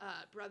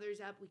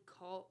brothers up. We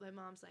call, my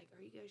mom's like,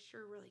 are you guys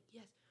sure? We're like,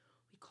 yes.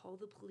 We call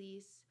the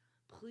police.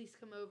 Police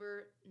come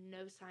over.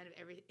 No sign of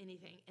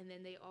anything. And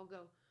then they all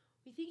go,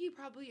 we think you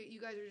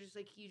guys are just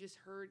like, you're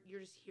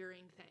just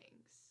hearing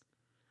things.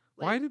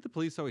 Like, why did the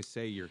police always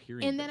say you're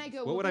hearing and then things? I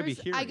go, what would I be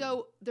hearing? I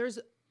go, there's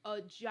a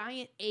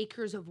giant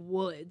acres of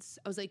woods.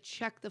 I was like,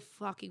 check the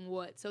fucking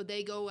woods. So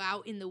they go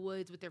out in the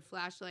woods with their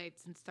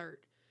flashlights and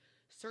start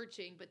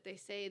searching, but they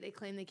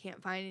claim they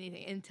can't find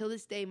anything. And until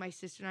this day, my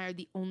sister and I are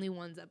the only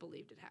ones that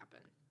believed it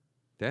happened.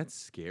 That's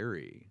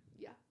scary.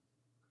 Yeah.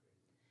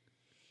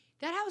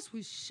 That house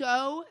was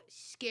so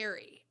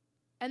scary.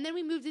 And then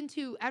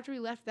after we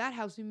left that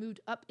house, we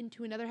moved up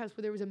into another house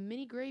where there was a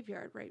mini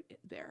graveyard right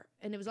there.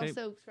 And it was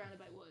also surrounded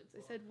by woods. I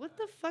said, what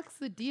the fuck's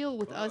the deal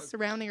with us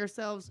surrounding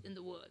ourselves in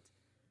the woods?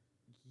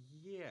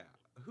 Yeah.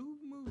 Who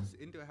moves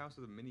into a house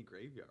with a mini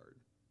graveyard?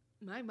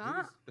 My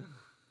mom.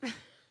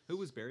 Who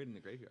was buried in the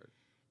graveyard?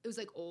 It was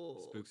like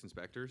old. Spooks and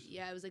specters?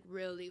 Yeah, it was like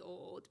really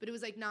old. But it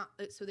was like not,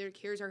 so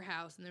here's our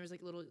house, and there was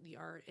like a little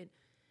yard. And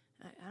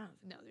I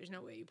don't know, there's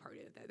no way you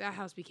partied at that. That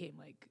house became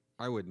like.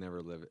 I would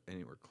never live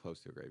anywhere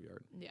close to a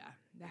graveyard. Yeah,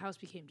 the house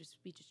became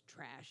we just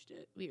trashed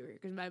it.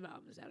 Because my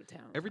mom was out of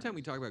town. Every time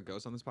we talk about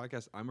ghosts on this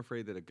podcast, I'm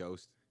afraid that a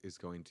ghost is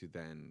going to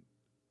then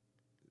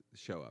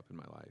show up in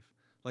my life.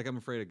 Like, I'm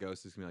afraid a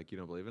ghost is going to be like, you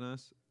don't believe in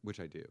us?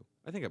 Which I do.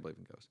 I think I believe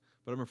in ghosts.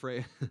 But I'm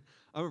afraid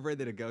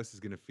that a ghost is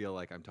going to feel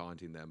like I'm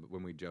taunting them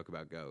when we joke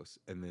about ghosts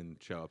and then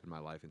show up in my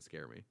life and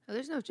scare me. Oh,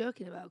 there's no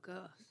joking about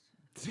ghosts.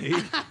 See?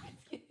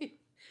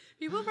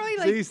 People probably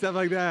like. See, stuff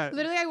like that.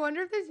 Literally, I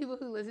wonder if there's people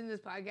who listen to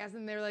this podcast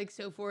and they're like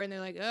so for and they're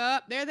like, oh,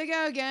 there they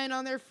go again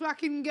on their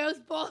fucking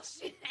ghost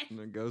bullshit.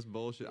 The ghost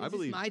bullshit. It's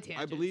just my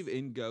tangents. I believe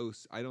in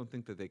ghosts. I don't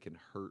think that they can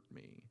hurt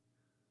me.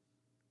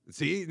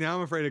 See, now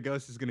I'm afraid a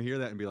ghost is going to hear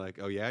that and be like,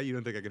 oh, yeah, you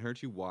don't think I can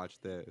hurt you? Watch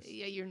this.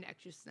 Yeah, your neck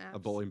just snaps. A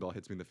bowling ball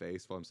hits me in the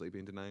face while I'm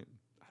sleeping tonight.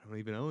 I don't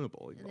even own a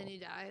bowling ball. And then you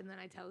die, and then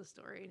I tell the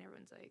story, and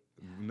everyone's like,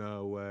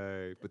 no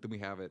way. But then we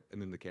have it,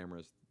 and then the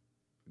cameras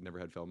never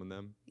had film in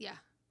them. Yeah.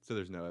 So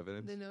there's no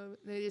evidence. And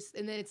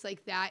then it's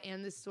like that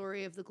and the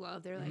story of the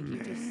glove. They're like, you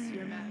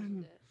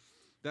imagined it.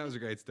 That was a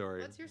great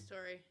story. What's your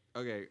story?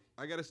 Okay,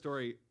 I got a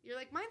story. You're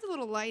like, mine's a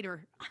little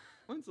lighter.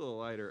 Mine's a little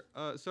lighter.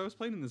 So I was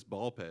playing in this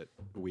ball pit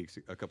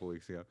a couple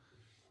weeks ago.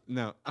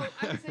 No. Oh,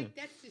 I was like,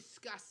 that's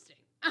disgusting.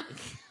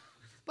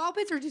 Ball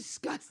pits are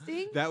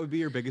disgusting. That would be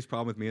your biggest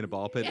problem with me in a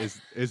ball pit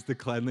is the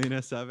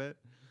cleanliness of it.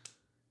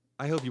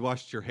 I hope you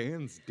washed your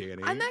hands,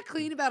 Danny. I'm not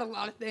clean about a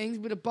lot of things,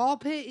 but a ball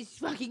pit is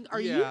fucking. Are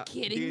you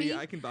kidding Danny, me?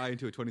 I can buy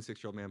into a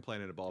 26-year-old man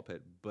playing in a ball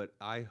pit, but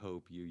I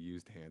hope you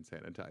used hand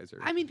sanitizer.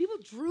 I mean, people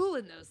drool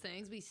in those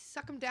things. We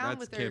suck them down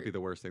with their. That can't be the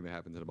worst thing that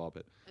happens in a ball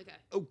pit.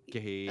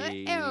 Okay.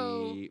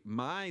 Okay.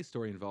 My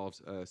story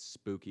involves a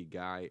spooky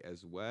guy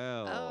as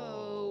well.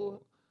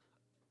 Oh.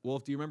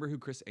 Wolf, do you remember who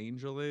Chris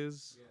Angel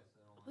is? Yes,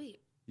 Wait.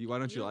 Why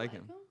don't you like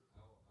him? I don't know.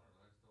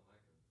 I just don't like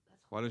him.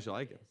 That's Why don't you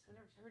like him? I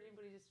never heard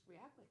anybody just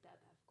react like that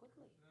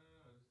quickly. No,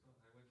 I just don't.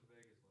 I went to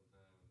Vegas one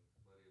time and a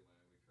buddy of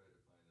mine, we tried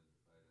to find him to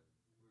fight him.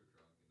 We were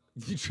drunk and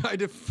all. You tried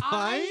to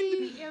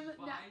Find him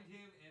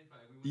and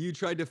fight. You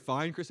tried to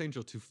find Chris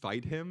Angel to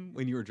fight him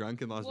when you were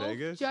drunk in Las Wolf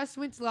Vegas? just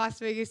went to Las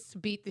Vegas to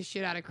beat the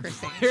shit out of Chris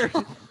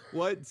Angel.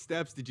 What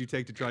steps did you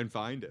take to try and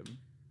find him?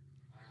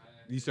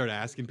 You started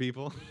asking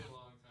people?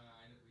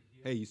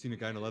 Hey, you seen a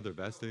guy in a leather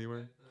vest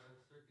anywhere?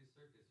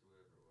 Circus or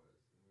whatever it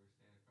was. And we were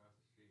standing across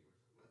the street. We're like,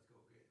 let's go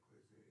get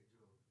Chris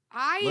Angel.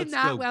 I am Let's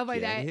not go well by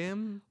get that.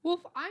 him?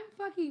 Wolf, I'm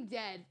fucking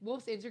dead.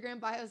 Wolf's Instagram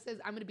bio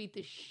says I'm gonna beat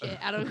the shit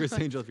out of Chris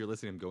Angel, if you're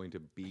listening, I'm going to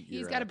beat you.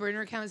 He's got a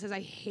burner account that says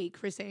I hate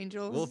Chris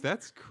Angel. Well,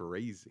 that's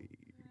crazy.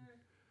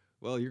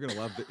 Well, you're gonna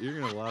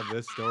love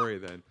this story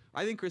then.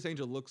 I think Chris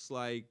Angel looks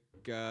like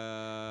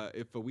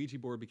if a Ouija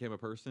board became a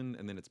person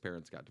and then its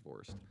parents got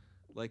divorced.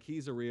 Like,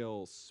 he's a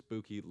real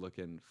spooky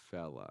looking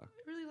fella.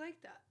 I really like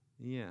that.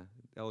 Yeah,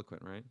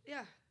 eloquent, right?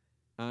 Yeah.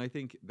 I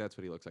think that's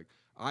what he looks like.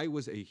 I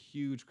was a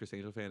huge Chris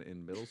Angel fan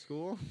in middle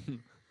school.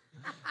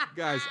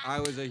 Guys,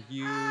 I was a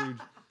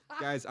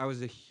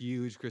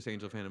huge Chris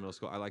Angel fan in middle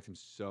school. I liked him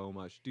so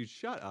much. Dude,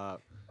 shut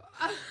up.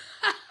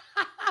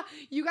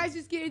 You guys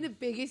just get in the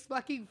biggest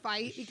fucking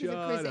fight because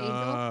of Chris Angel.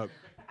 Up.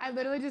 I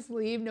literally just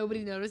leave.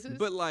 Nobody notices.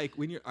 But like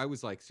I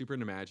was like super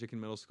into magic in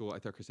middle school. I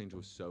thought Chris Angel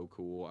was so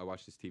cool. I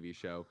watched this TV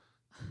show.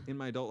 In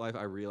my adult life,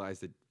 I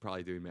realized that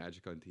probably doing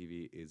magic on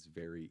TV is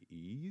very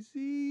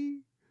easy.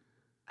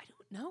 I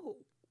don't know.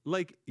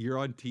 Like, you're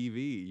on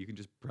TV, you can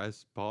just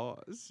press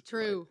pause.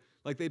 True.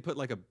 Like they put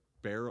like a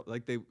barrel.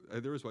 Like there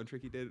was one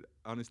trick he did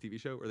on his TV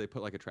show where they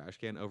put like a trash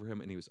can over him,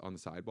 and he was on the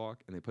sidewalk,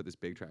 and they put this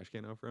big trash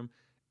can over him,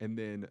 and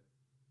then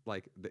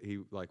like he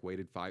like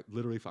waited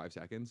literally 5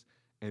 seconds,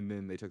 and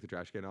then they took the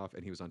trash can off,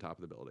 and he was on top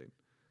of the building.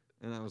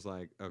 And I was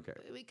like, okay.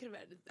 We could have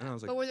edited And I that.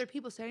 was like- But were there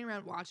people standing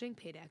around watching?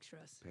 Paid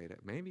extras. Paid it.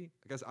 Maybe.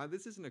 Because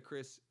this isn't a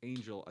Chris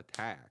Angel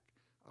attack.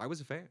 I was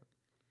a fan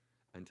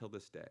until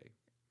this day.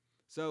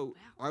 So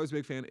Wow. I was a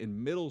big fan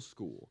in middle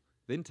school.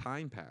 Then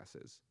time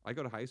passes. I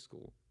go to high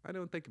school. I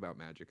don't think about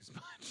magic as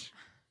much.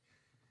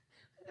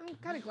 I'm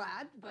kind of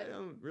glad, I but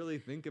don't really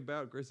think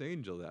about Chris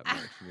Angel that much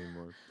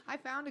anymore. I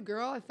found a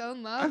girl. I fell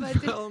in love. I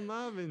fell in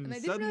love, and and I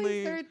didn't suddenly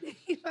really start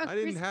thinking about I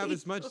didn't Chris have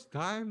as much Angel.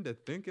 time to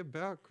think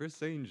about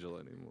Chris Angel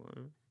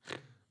anymore.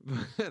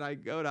 But I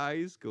go to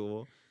high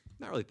school,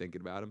 not really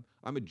thinking about him.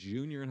 I'm a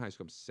junior in high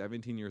school. I'm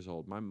 17 years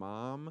old. My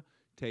mom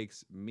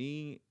takes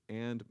me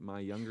and my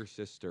younger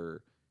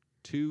sister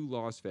to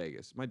Las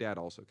Vegas. My dad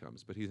also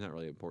comes, but he's not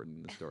really important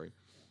in the story.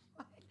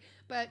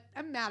 But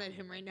I'm mad at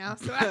him right now,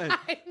 so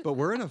But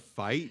we're in a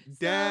fight, so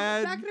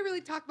Dad. I'm not gonna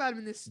really talk about him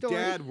in this story.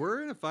 Dad,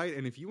 we're in a fight,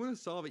 and if you want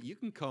to solve it, you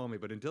can call me.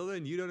 But until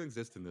then, you don't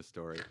exist in this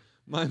story.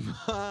 My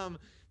mom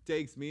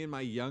takes me and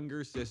my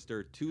younger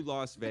sister to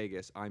Las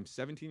Vegas. I'm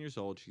 17 years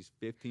old. She's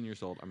 15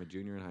 years old. I'm a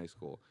junior in high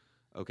school.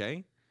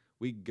 Okay?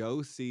 We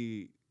go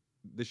see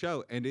the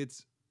show, and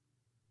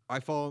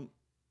I fall.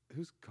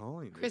 Who's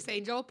calling me? Chris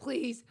Angel,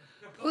 please,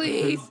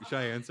 please. Should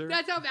I answer?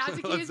 That's how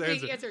magic he Let's is. Being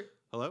answer. answer.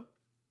 Hello?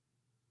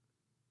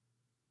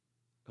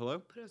 Hello?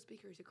 Put on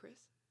speaker. Is it Chris?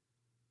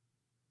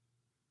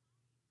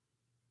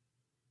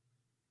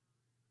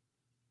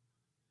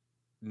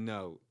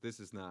 No, this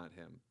is not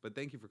him. But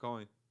thank you for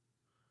calling.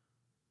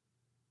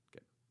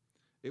 Okay.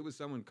 It was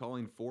someone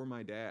calling for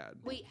my dad.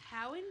 Wait,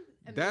 how in?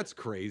 That's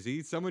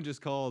crazy. Someone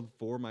just called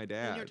for my And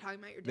dad. you're talking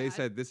about your dad. They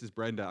said, "This is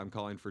Brenda. I'm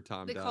calling for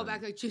Tom They Dunn." call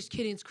back like, just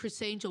kidding. It's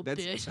Chris Angel,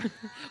 That's- bitch.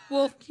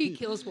 Wolf, he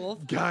kills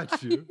Wolf.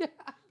 Got you. Yeah.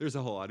 There's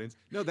a whole audience.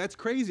 No, that's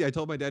crazy. I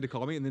told my dad to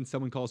call me, and then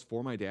someone calls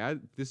for my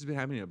dad. This has been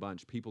happening a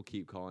bunch. People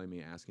keep calling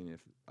me asking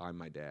if I'm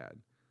my dad,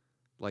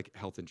 like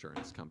health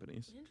insurance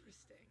companies.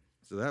 Interesting.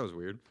 So that was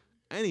weird.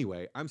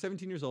 Anyway, I'm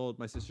 17 years old.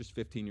 My sister's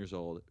 15 years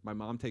old. My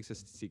mom takes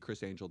us to see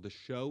Chris Angel. The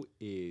show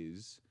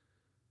is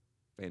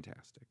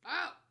fantastic.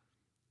 Oh,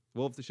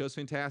 Well, if the show's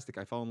fantastic,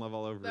 I fall in love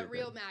all over but again.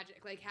 real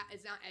magic, like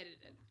it's not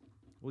edited.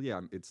 Well, yeah,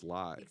 it's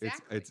live.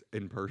 Exactly. It's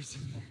in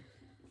person.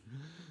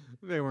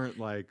 They weren't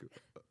like,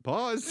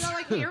 pause. They're not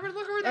like, hey, everyone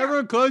look over there.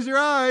 Everyone close your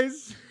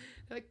eyes.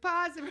 They're like,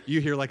 pause.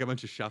 You hear like a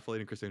bunch of shuffling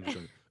and Chris Angel's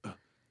going,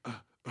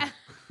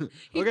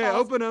 He okay,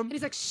 falls, open them. And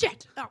he's like,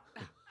 shit. Oh.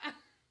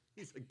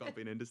 He's like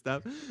bumping into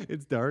stuff.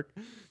 It's dark.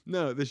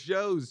 No, the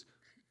show's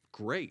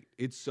great.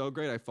 It's so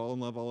great. I fall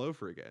in love all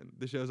over again.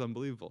 The show's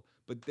unbelievable.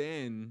 But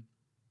then,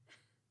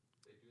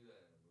 They do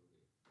that in a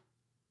movie.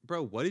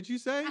 bro, what did you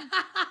say? They do that in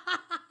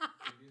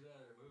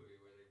a movie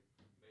where they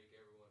make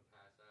everyone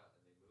pass out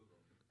and they move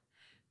them.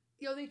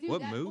 Yo, they do What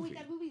that. Oh, movie? wait,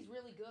 that movie's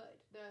really good.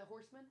 The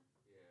Horseman?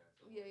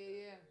 Yeah.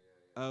 Yeah.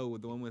 Oh,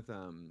 the one with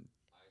Eisenberger.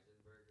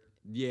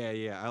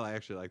 yeah. I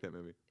actually like that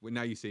movie. Well,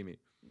 Now You See Me.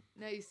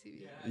 Now you see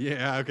me.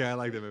 Yeah, okay, I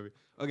like that movie.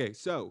 Okay,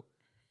 so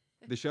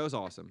the show's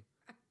awesome.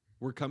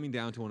 We're coming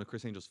down to one of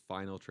Chris Angel's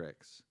final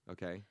tricks,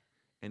 okay?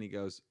 And he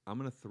goes, I'm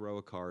going to throw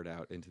a card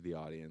out into the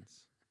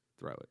audience.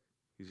 Throw it.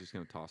 He's just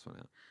going to toss one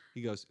out.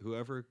 He goes,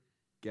 whoever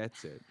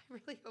gets it, I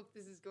really hope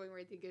this is going where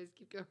I think it is.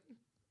 Keep going.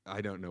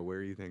 I don't know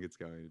where you think it's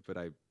going, but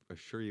I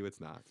assure you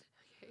it's not.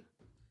 Okay.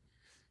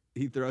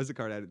 He throws a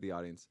card out at the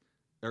audience.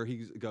 Or he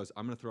goes,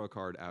 I'm going to throw a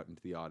card out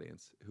into the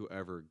audience.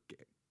 Whoever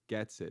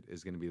gets it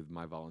is going to be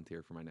my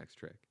volunteer for my next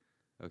trick.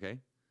 Okay?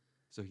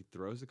 So he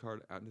throws the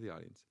card out into the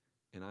audience,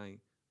 and I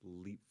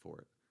leap for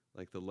it.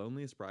 Like the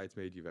loneliest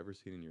bridesmaid you've ever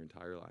seen in your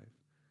entire life.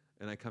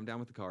 And I come down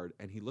with the card,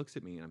 and he looks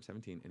at me, and I'm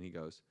 17, and he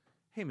goes,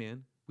 hey,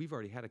 man, we've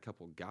already had a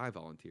couple guy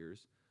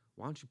volunteers.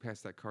 Why don't you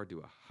pass that card to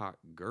a hot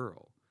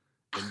girl?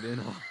 And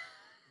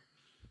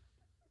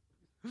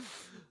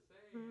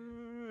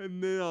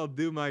then I'll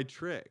do my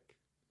trick.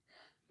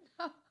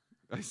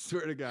 I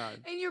swear to God.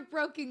 And you're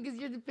broken because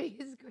you're the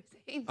biggest Chris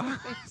Angel I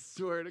fan.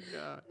 swear to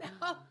God. No.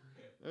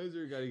 I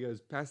swear to God. He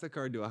goes, pass that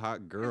card to a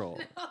hot girl,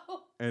 No.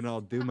 and I'll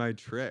do my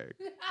trick.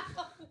 No.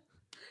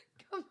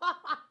 Come on.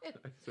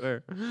 I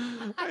swear.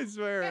 I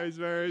swear. I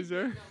swear. I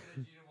swear. You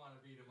didn't want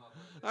to beat him up.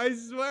 I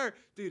swear.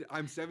 Dude,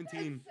 I'm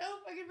 17. That's so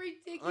fucking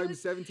ridiculous. I'm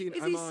 17.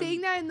 Is I'm he on.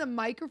 saying that in the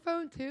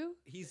microphone too?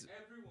 He's.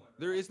 Everyone.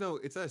 There is no.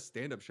 It's not a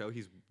stand-up show.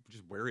 He's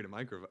just wearing a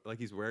microphone. Like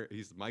he's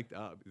mic'd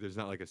up. There's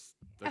not like a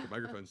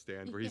microphone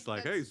stand where he's Yeah,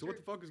 like, hey, that's so what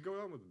true. the fuck is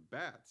going on with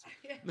bats?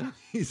 No,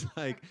 he's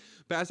like,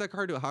 pass that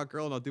card to a hot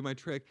girl and I'll do my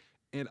trick.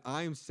 And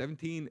I'm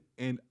 17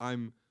 and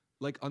I'm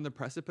like on the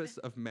precipice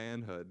of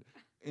manhood.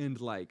 And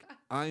like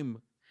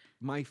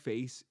my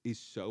face is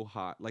so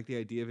hot. Like the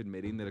idea of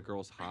admitting that a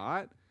girl's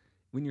hot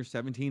when you're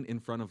 17 in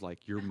front of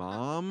like your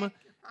mom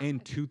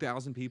and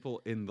 2,000 people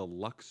in the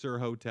Luxor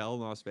Hotel in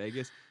Las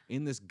Vegas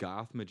in this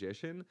goth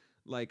magician.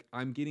 Like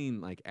I'm getting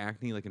like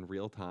acne like in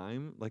real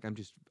time. Like I'm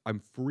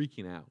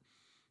freaking out.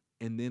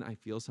 And then I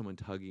feel someone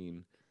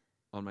tugging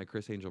on my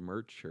Chris Angel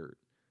merch shirt.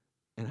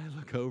 And I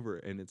look over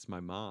and it's my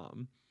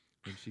mom.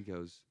 And she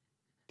goes,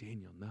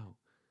 Daniel, no,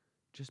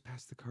 just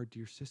pass the card to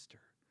your sister.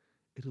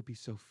 It'll be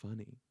so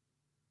funny.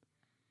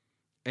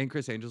 And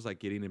Chris Angel's like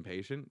getting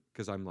impatient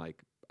because I'm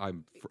like,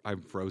 I'm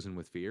frozen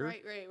with fear.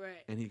 Right.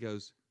 And he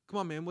goes, come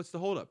on, man, what's the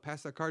holdup?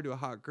 Pass that card to a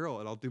hot girl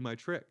and I'll do my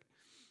trick.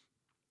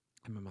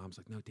 And my mom's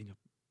like, no, Daniel,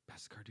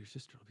 pass the card to your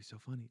sister. It'll be so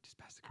funny. Just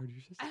pass the card to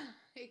your sister.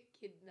 I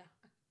cannot.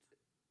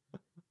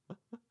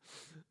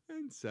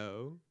 And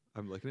so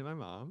I'm looking at my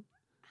mom,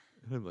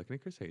 and I'm looking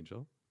at Chris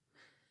Angel,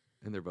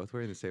 and they're both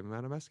wearing the same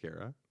amount of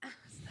mascara.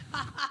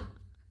 Stop. Do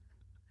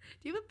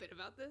you have a bit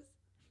about this?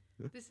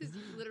 This is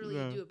literally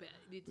No. you do a bit.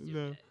 You need to do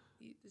No. a bit.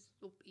 This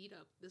will eat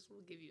up. This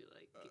will give you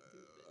like.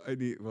 I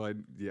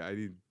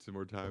need some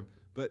more time.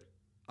 But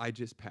I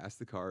just passed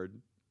the card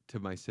to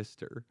my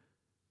sister,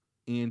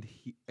 and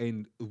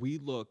we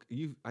look.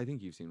 I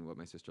think you've seen what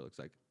my sister looks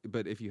like,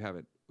 but if you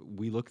haven't,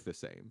 we look the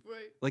same.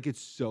 Right. Like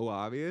it's so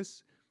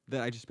obvious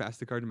that I just passed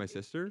the card to my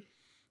sister.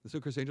 And so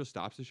Chris Angel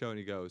stops the show and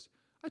he goes,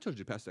 "I told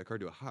you to pass that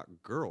card to a hot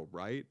girl,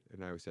 right?"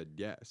 And I said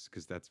yes,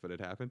 because that's what had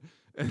happened.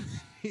 And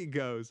he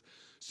goes,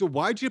 "So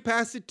why'd you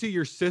pass it to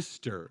your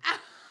sister?"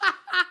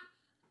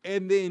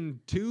 And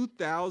then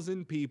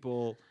 2,000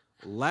 people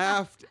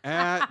laughed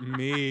at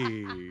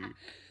me.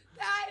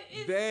 That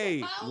is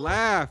They so-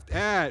 laughed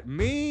at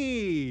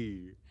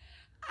me.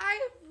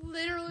 I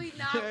literally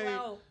not They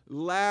well.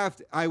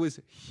 laughed. I was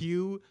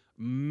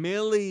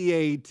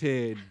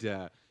humiliated.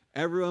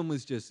 Everyone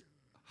was just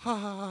ha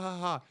ha ha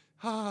ha ha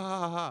ha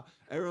ha ha.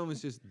 Everyone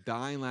was just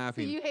dying So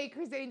laughing. you hate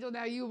Chris Angel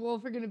now. You and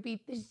Wolf are gonna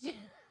beat this shit.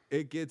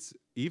 It gets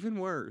even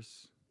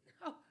worse.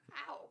 Oh,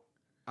 how?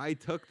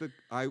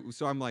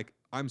 So I'm like,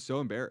 I'm so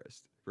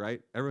embarrassed,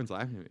 right? Everyone's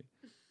laughing at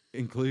me,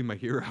 including my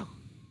hero.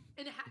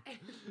 And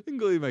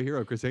Including my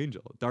hero, Chris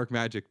Angel. Dark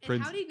Magic, and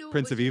Prince how do you know it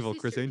Prince was of your Evil,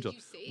 Chris sister? Angel. Did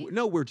you say it?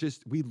 No, we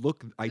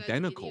look You guys-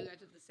 identical. you guys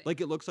did the same.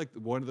 Like it looks like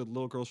one of the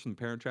little girls from the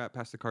Parent Trap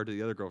passed the card to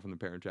the other girl from the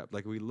Parent Trap.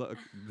 Like we look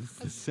the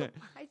So same.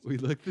 why'd We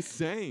you- look the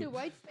same. So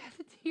why'd you pass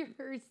it to your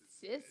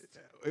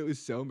sister? It was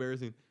so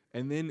embarrassing.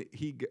 And then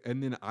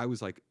then I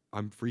was like,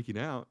 I'm freaking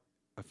out.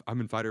 I'm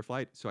in fight or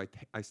flight. So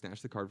I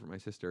snatched the card from my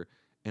sister,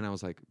 and I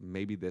was like,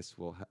 maybe this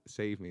will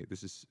save me.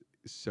 This is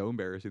so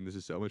embarrassing. This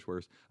is so much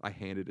worse. I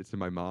handed it to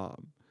my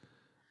mom.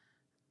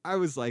 I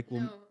was like,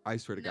 well, No, I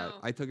swear to God, no.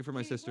 I took it from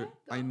my Dude, sister. what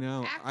I the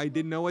know. I actual-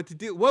 didn't know what to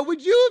do. What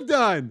would you have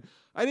done?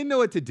 I didn't know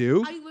what to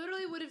do. I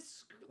literally would have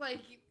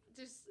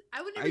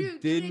I would I never even given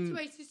it didn't- to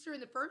my sister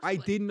in the first I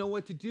place. didn't know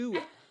what to do.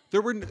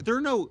 There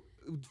are no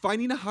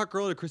finding a hot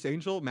girl at a Chris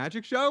Angel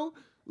magic show.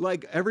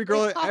 Like every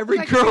girl, They all every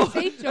look like girl,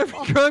 Chris Angel.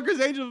 every girl at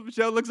Chris Angel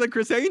show looks like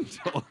Chris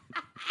Angel.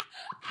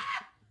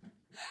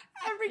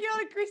 Every girl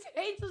at Chris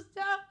Angel's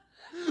stuff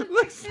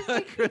looks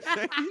like Chris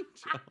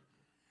Angel.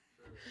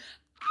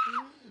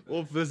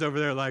 Wolf was over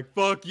there like,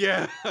 fuck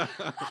yeah.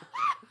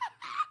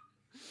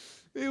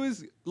 It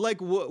was like,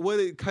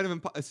 what kind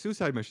of a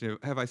suicide mission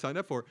have I signed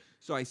up for?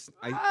 So I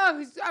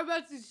I'm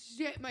about to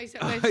shit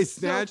myself. I'm I so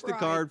snatched the fried.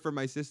 card from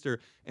my sister,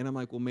 and I'm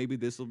like, well, maybe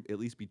this will at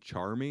least be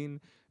charming.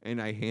 And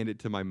I hand it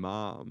to my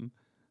mom,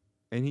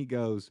 and he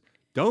goes,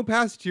 "Don't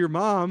pass it to your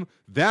mom.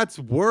 That's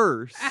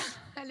worse."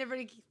 And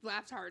everybody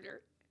laughed harder.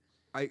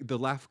 The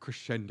laugh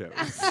crescendos.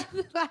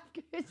 The laugh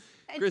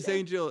Chris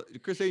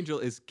Angel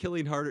is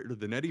killing harder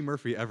than Eddie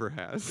Murphy ever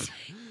has.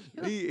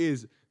 He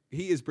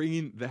is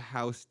bringing the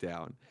house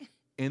down.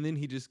 And then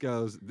he just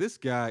goes, "This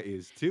guy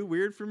is too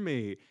weird for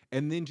me,"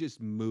 and then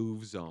just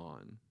moves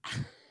on.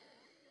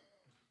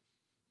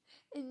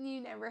 And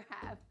you never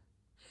have.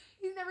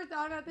 He's never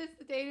thought about this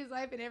a day in his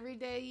life, and every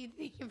day you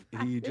think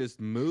about He it. just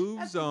moves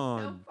That's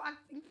on. so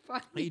fucking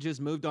funny. He just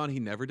moved on. He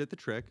never did the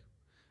trick,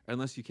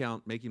 unless you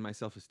count making my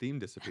self-esteem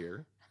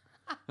disappear.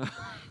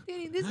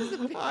 Danny, this is a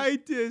bit.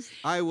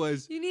 I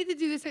was You need to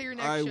do this at your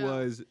next show.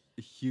 was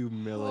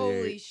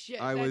humiliated. Holy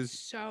shit! I that's was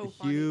so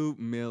funny.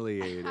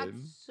 humiliated.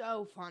 That's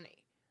so funny.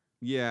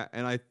 Yeah,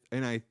 and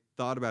I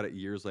thought about it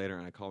years later,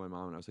 and I called my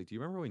mom and I was like, "Do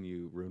you remember when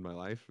you ruined my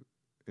life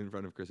in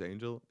front of Chris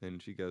Angel?"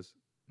 And she goes,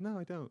 "No,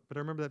 I don't. But I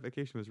remember that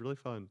vacation was really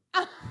fun."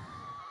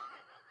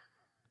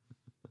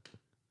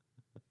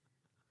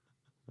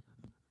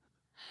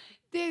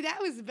 Dude, that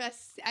was the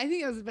best. I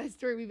think that was the best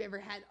story we've ever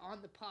had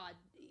on the pod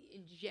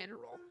in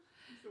general.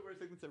 It's the worst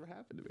thing that's ever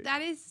happened to me.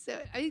 That is so.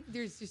 I think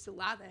there's just a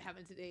lot that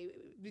happened today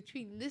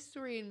between this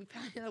story and we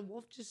found out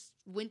Wolf just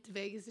went to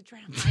Vegas to try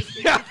to fight.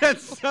 Yeah,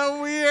 that's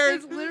so weird.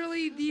 It's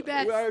literally the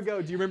best. Where I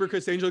go, do you remember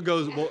Chris Angel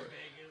goes? Well,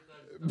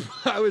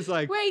 I was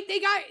like, Wait, they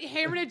got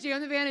hammered at jail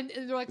in the van, and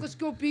they're like, "Let's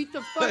go beat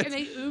the fuck," and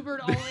they Ubered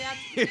all the way out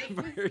to Vegas.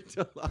 Uber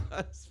to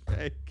Las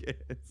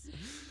Vegas.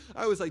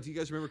 I was like, do you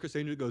guys remember Chris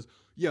Angel goes,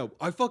 "Yeah,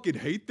 I fucking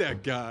hate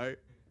that guy.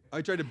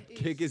 I tried to That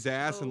kick is his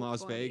ass so in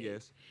Las funny.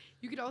 Vegas."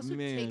 You could also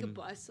take a Man.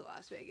 bus to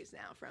Las Vegas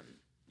now from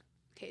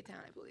K-Town,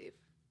 I believe.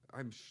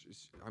 I'm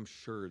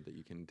sure that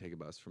you can take a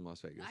bus from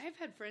Las Vegas. I have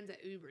had friends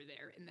at Uber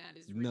there, and that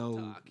is real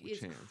No talk. It's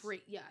chance.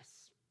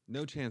 Yes.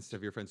 No chance to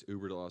have your friends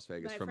Uber to Las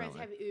Vegas My from friends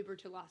LA. have Uber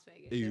to Las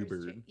Vegas. There's a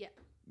Ubered. Yeah.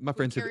 My When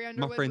friends Carrie have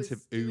my Underwood friends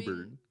was have doing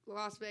Ubered.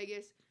 Las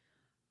Vegas.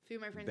 A few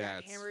of my friends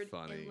That's got hammered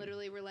funny. and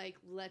literally were like,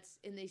 "Let's,"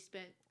 and they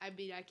spent. I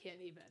mean, I can't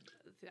even.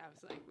 I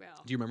was like,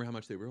 "Well, Do you remember how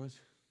much the Uber was?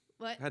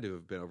 what?" It had to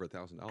have been over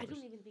 $1,000. I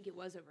don't even think it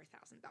was over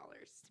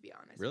 $1,000, to be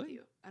honest with Really?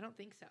 you. I don't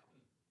think so.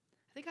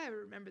 I think I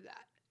remember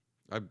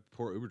that.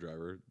 Poor Uber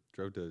driver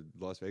drove to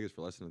Las Vegas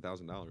for less than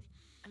 $1,000.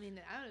 I mean,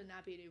 I would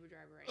not be an Uber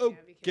driver right now.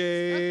 Because,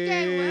 Okay.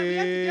 okay, well, we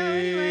have to go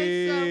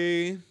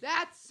anyway. So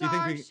that's Do you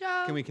think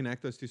show. Can we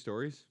connect those two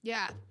stories?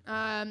 Yeah.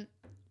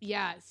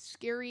 Yeah.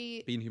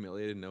 Scary. Being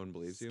humiliated, no one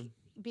believes you.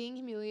 Being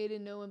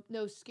humiliated.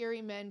 No.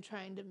 Scary men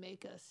trying to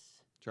make us.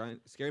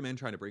 Scary men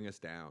trying to bring us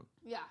down.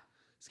 Yeah.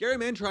 Scary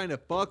men trying to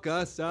fuck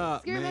us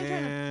up. Scary men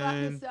trying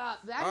to fuck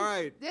us up. All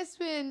right. This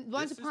been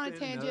Once Upon a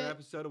Tangent. Another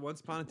episode of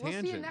Once Upon a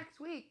Tangent. We'll see you next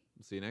week.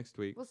 We'll see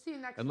you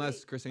next week.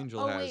 Unless Chris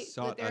Angel has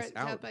sought us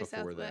out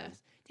before then.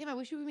 Damn, I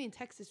wish we would be in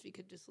Texas. We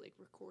could just like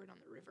record on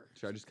the river.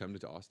 Should I just come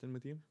to Austin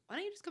with you? Why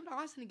don't you just come to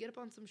Austin and get up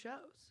on some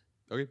shows?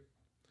 Okay.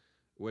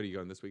 What are you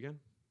going this weekend?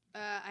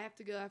 I have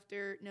to go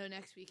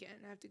next weekend.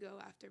 I have to go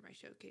after my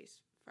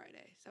showcase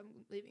Friday. So I'm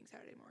leaving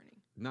Saturday morning.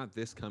 Not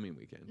this coming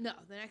weekend. No,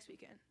 the next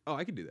weekend. Oh,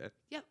 I can do that.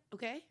 Yep.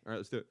 Okay. All right,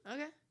 let's do it.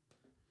 Okay.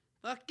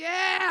 Fuck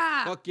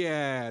yeah! Fuck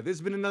yeah! This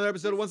has been another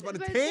episode of Once Upon a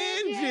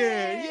Tangent.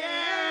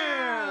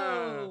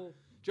 Yeah!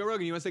 Joe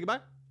Rogan, you want to say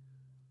goodbye?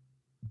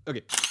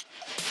 Okay.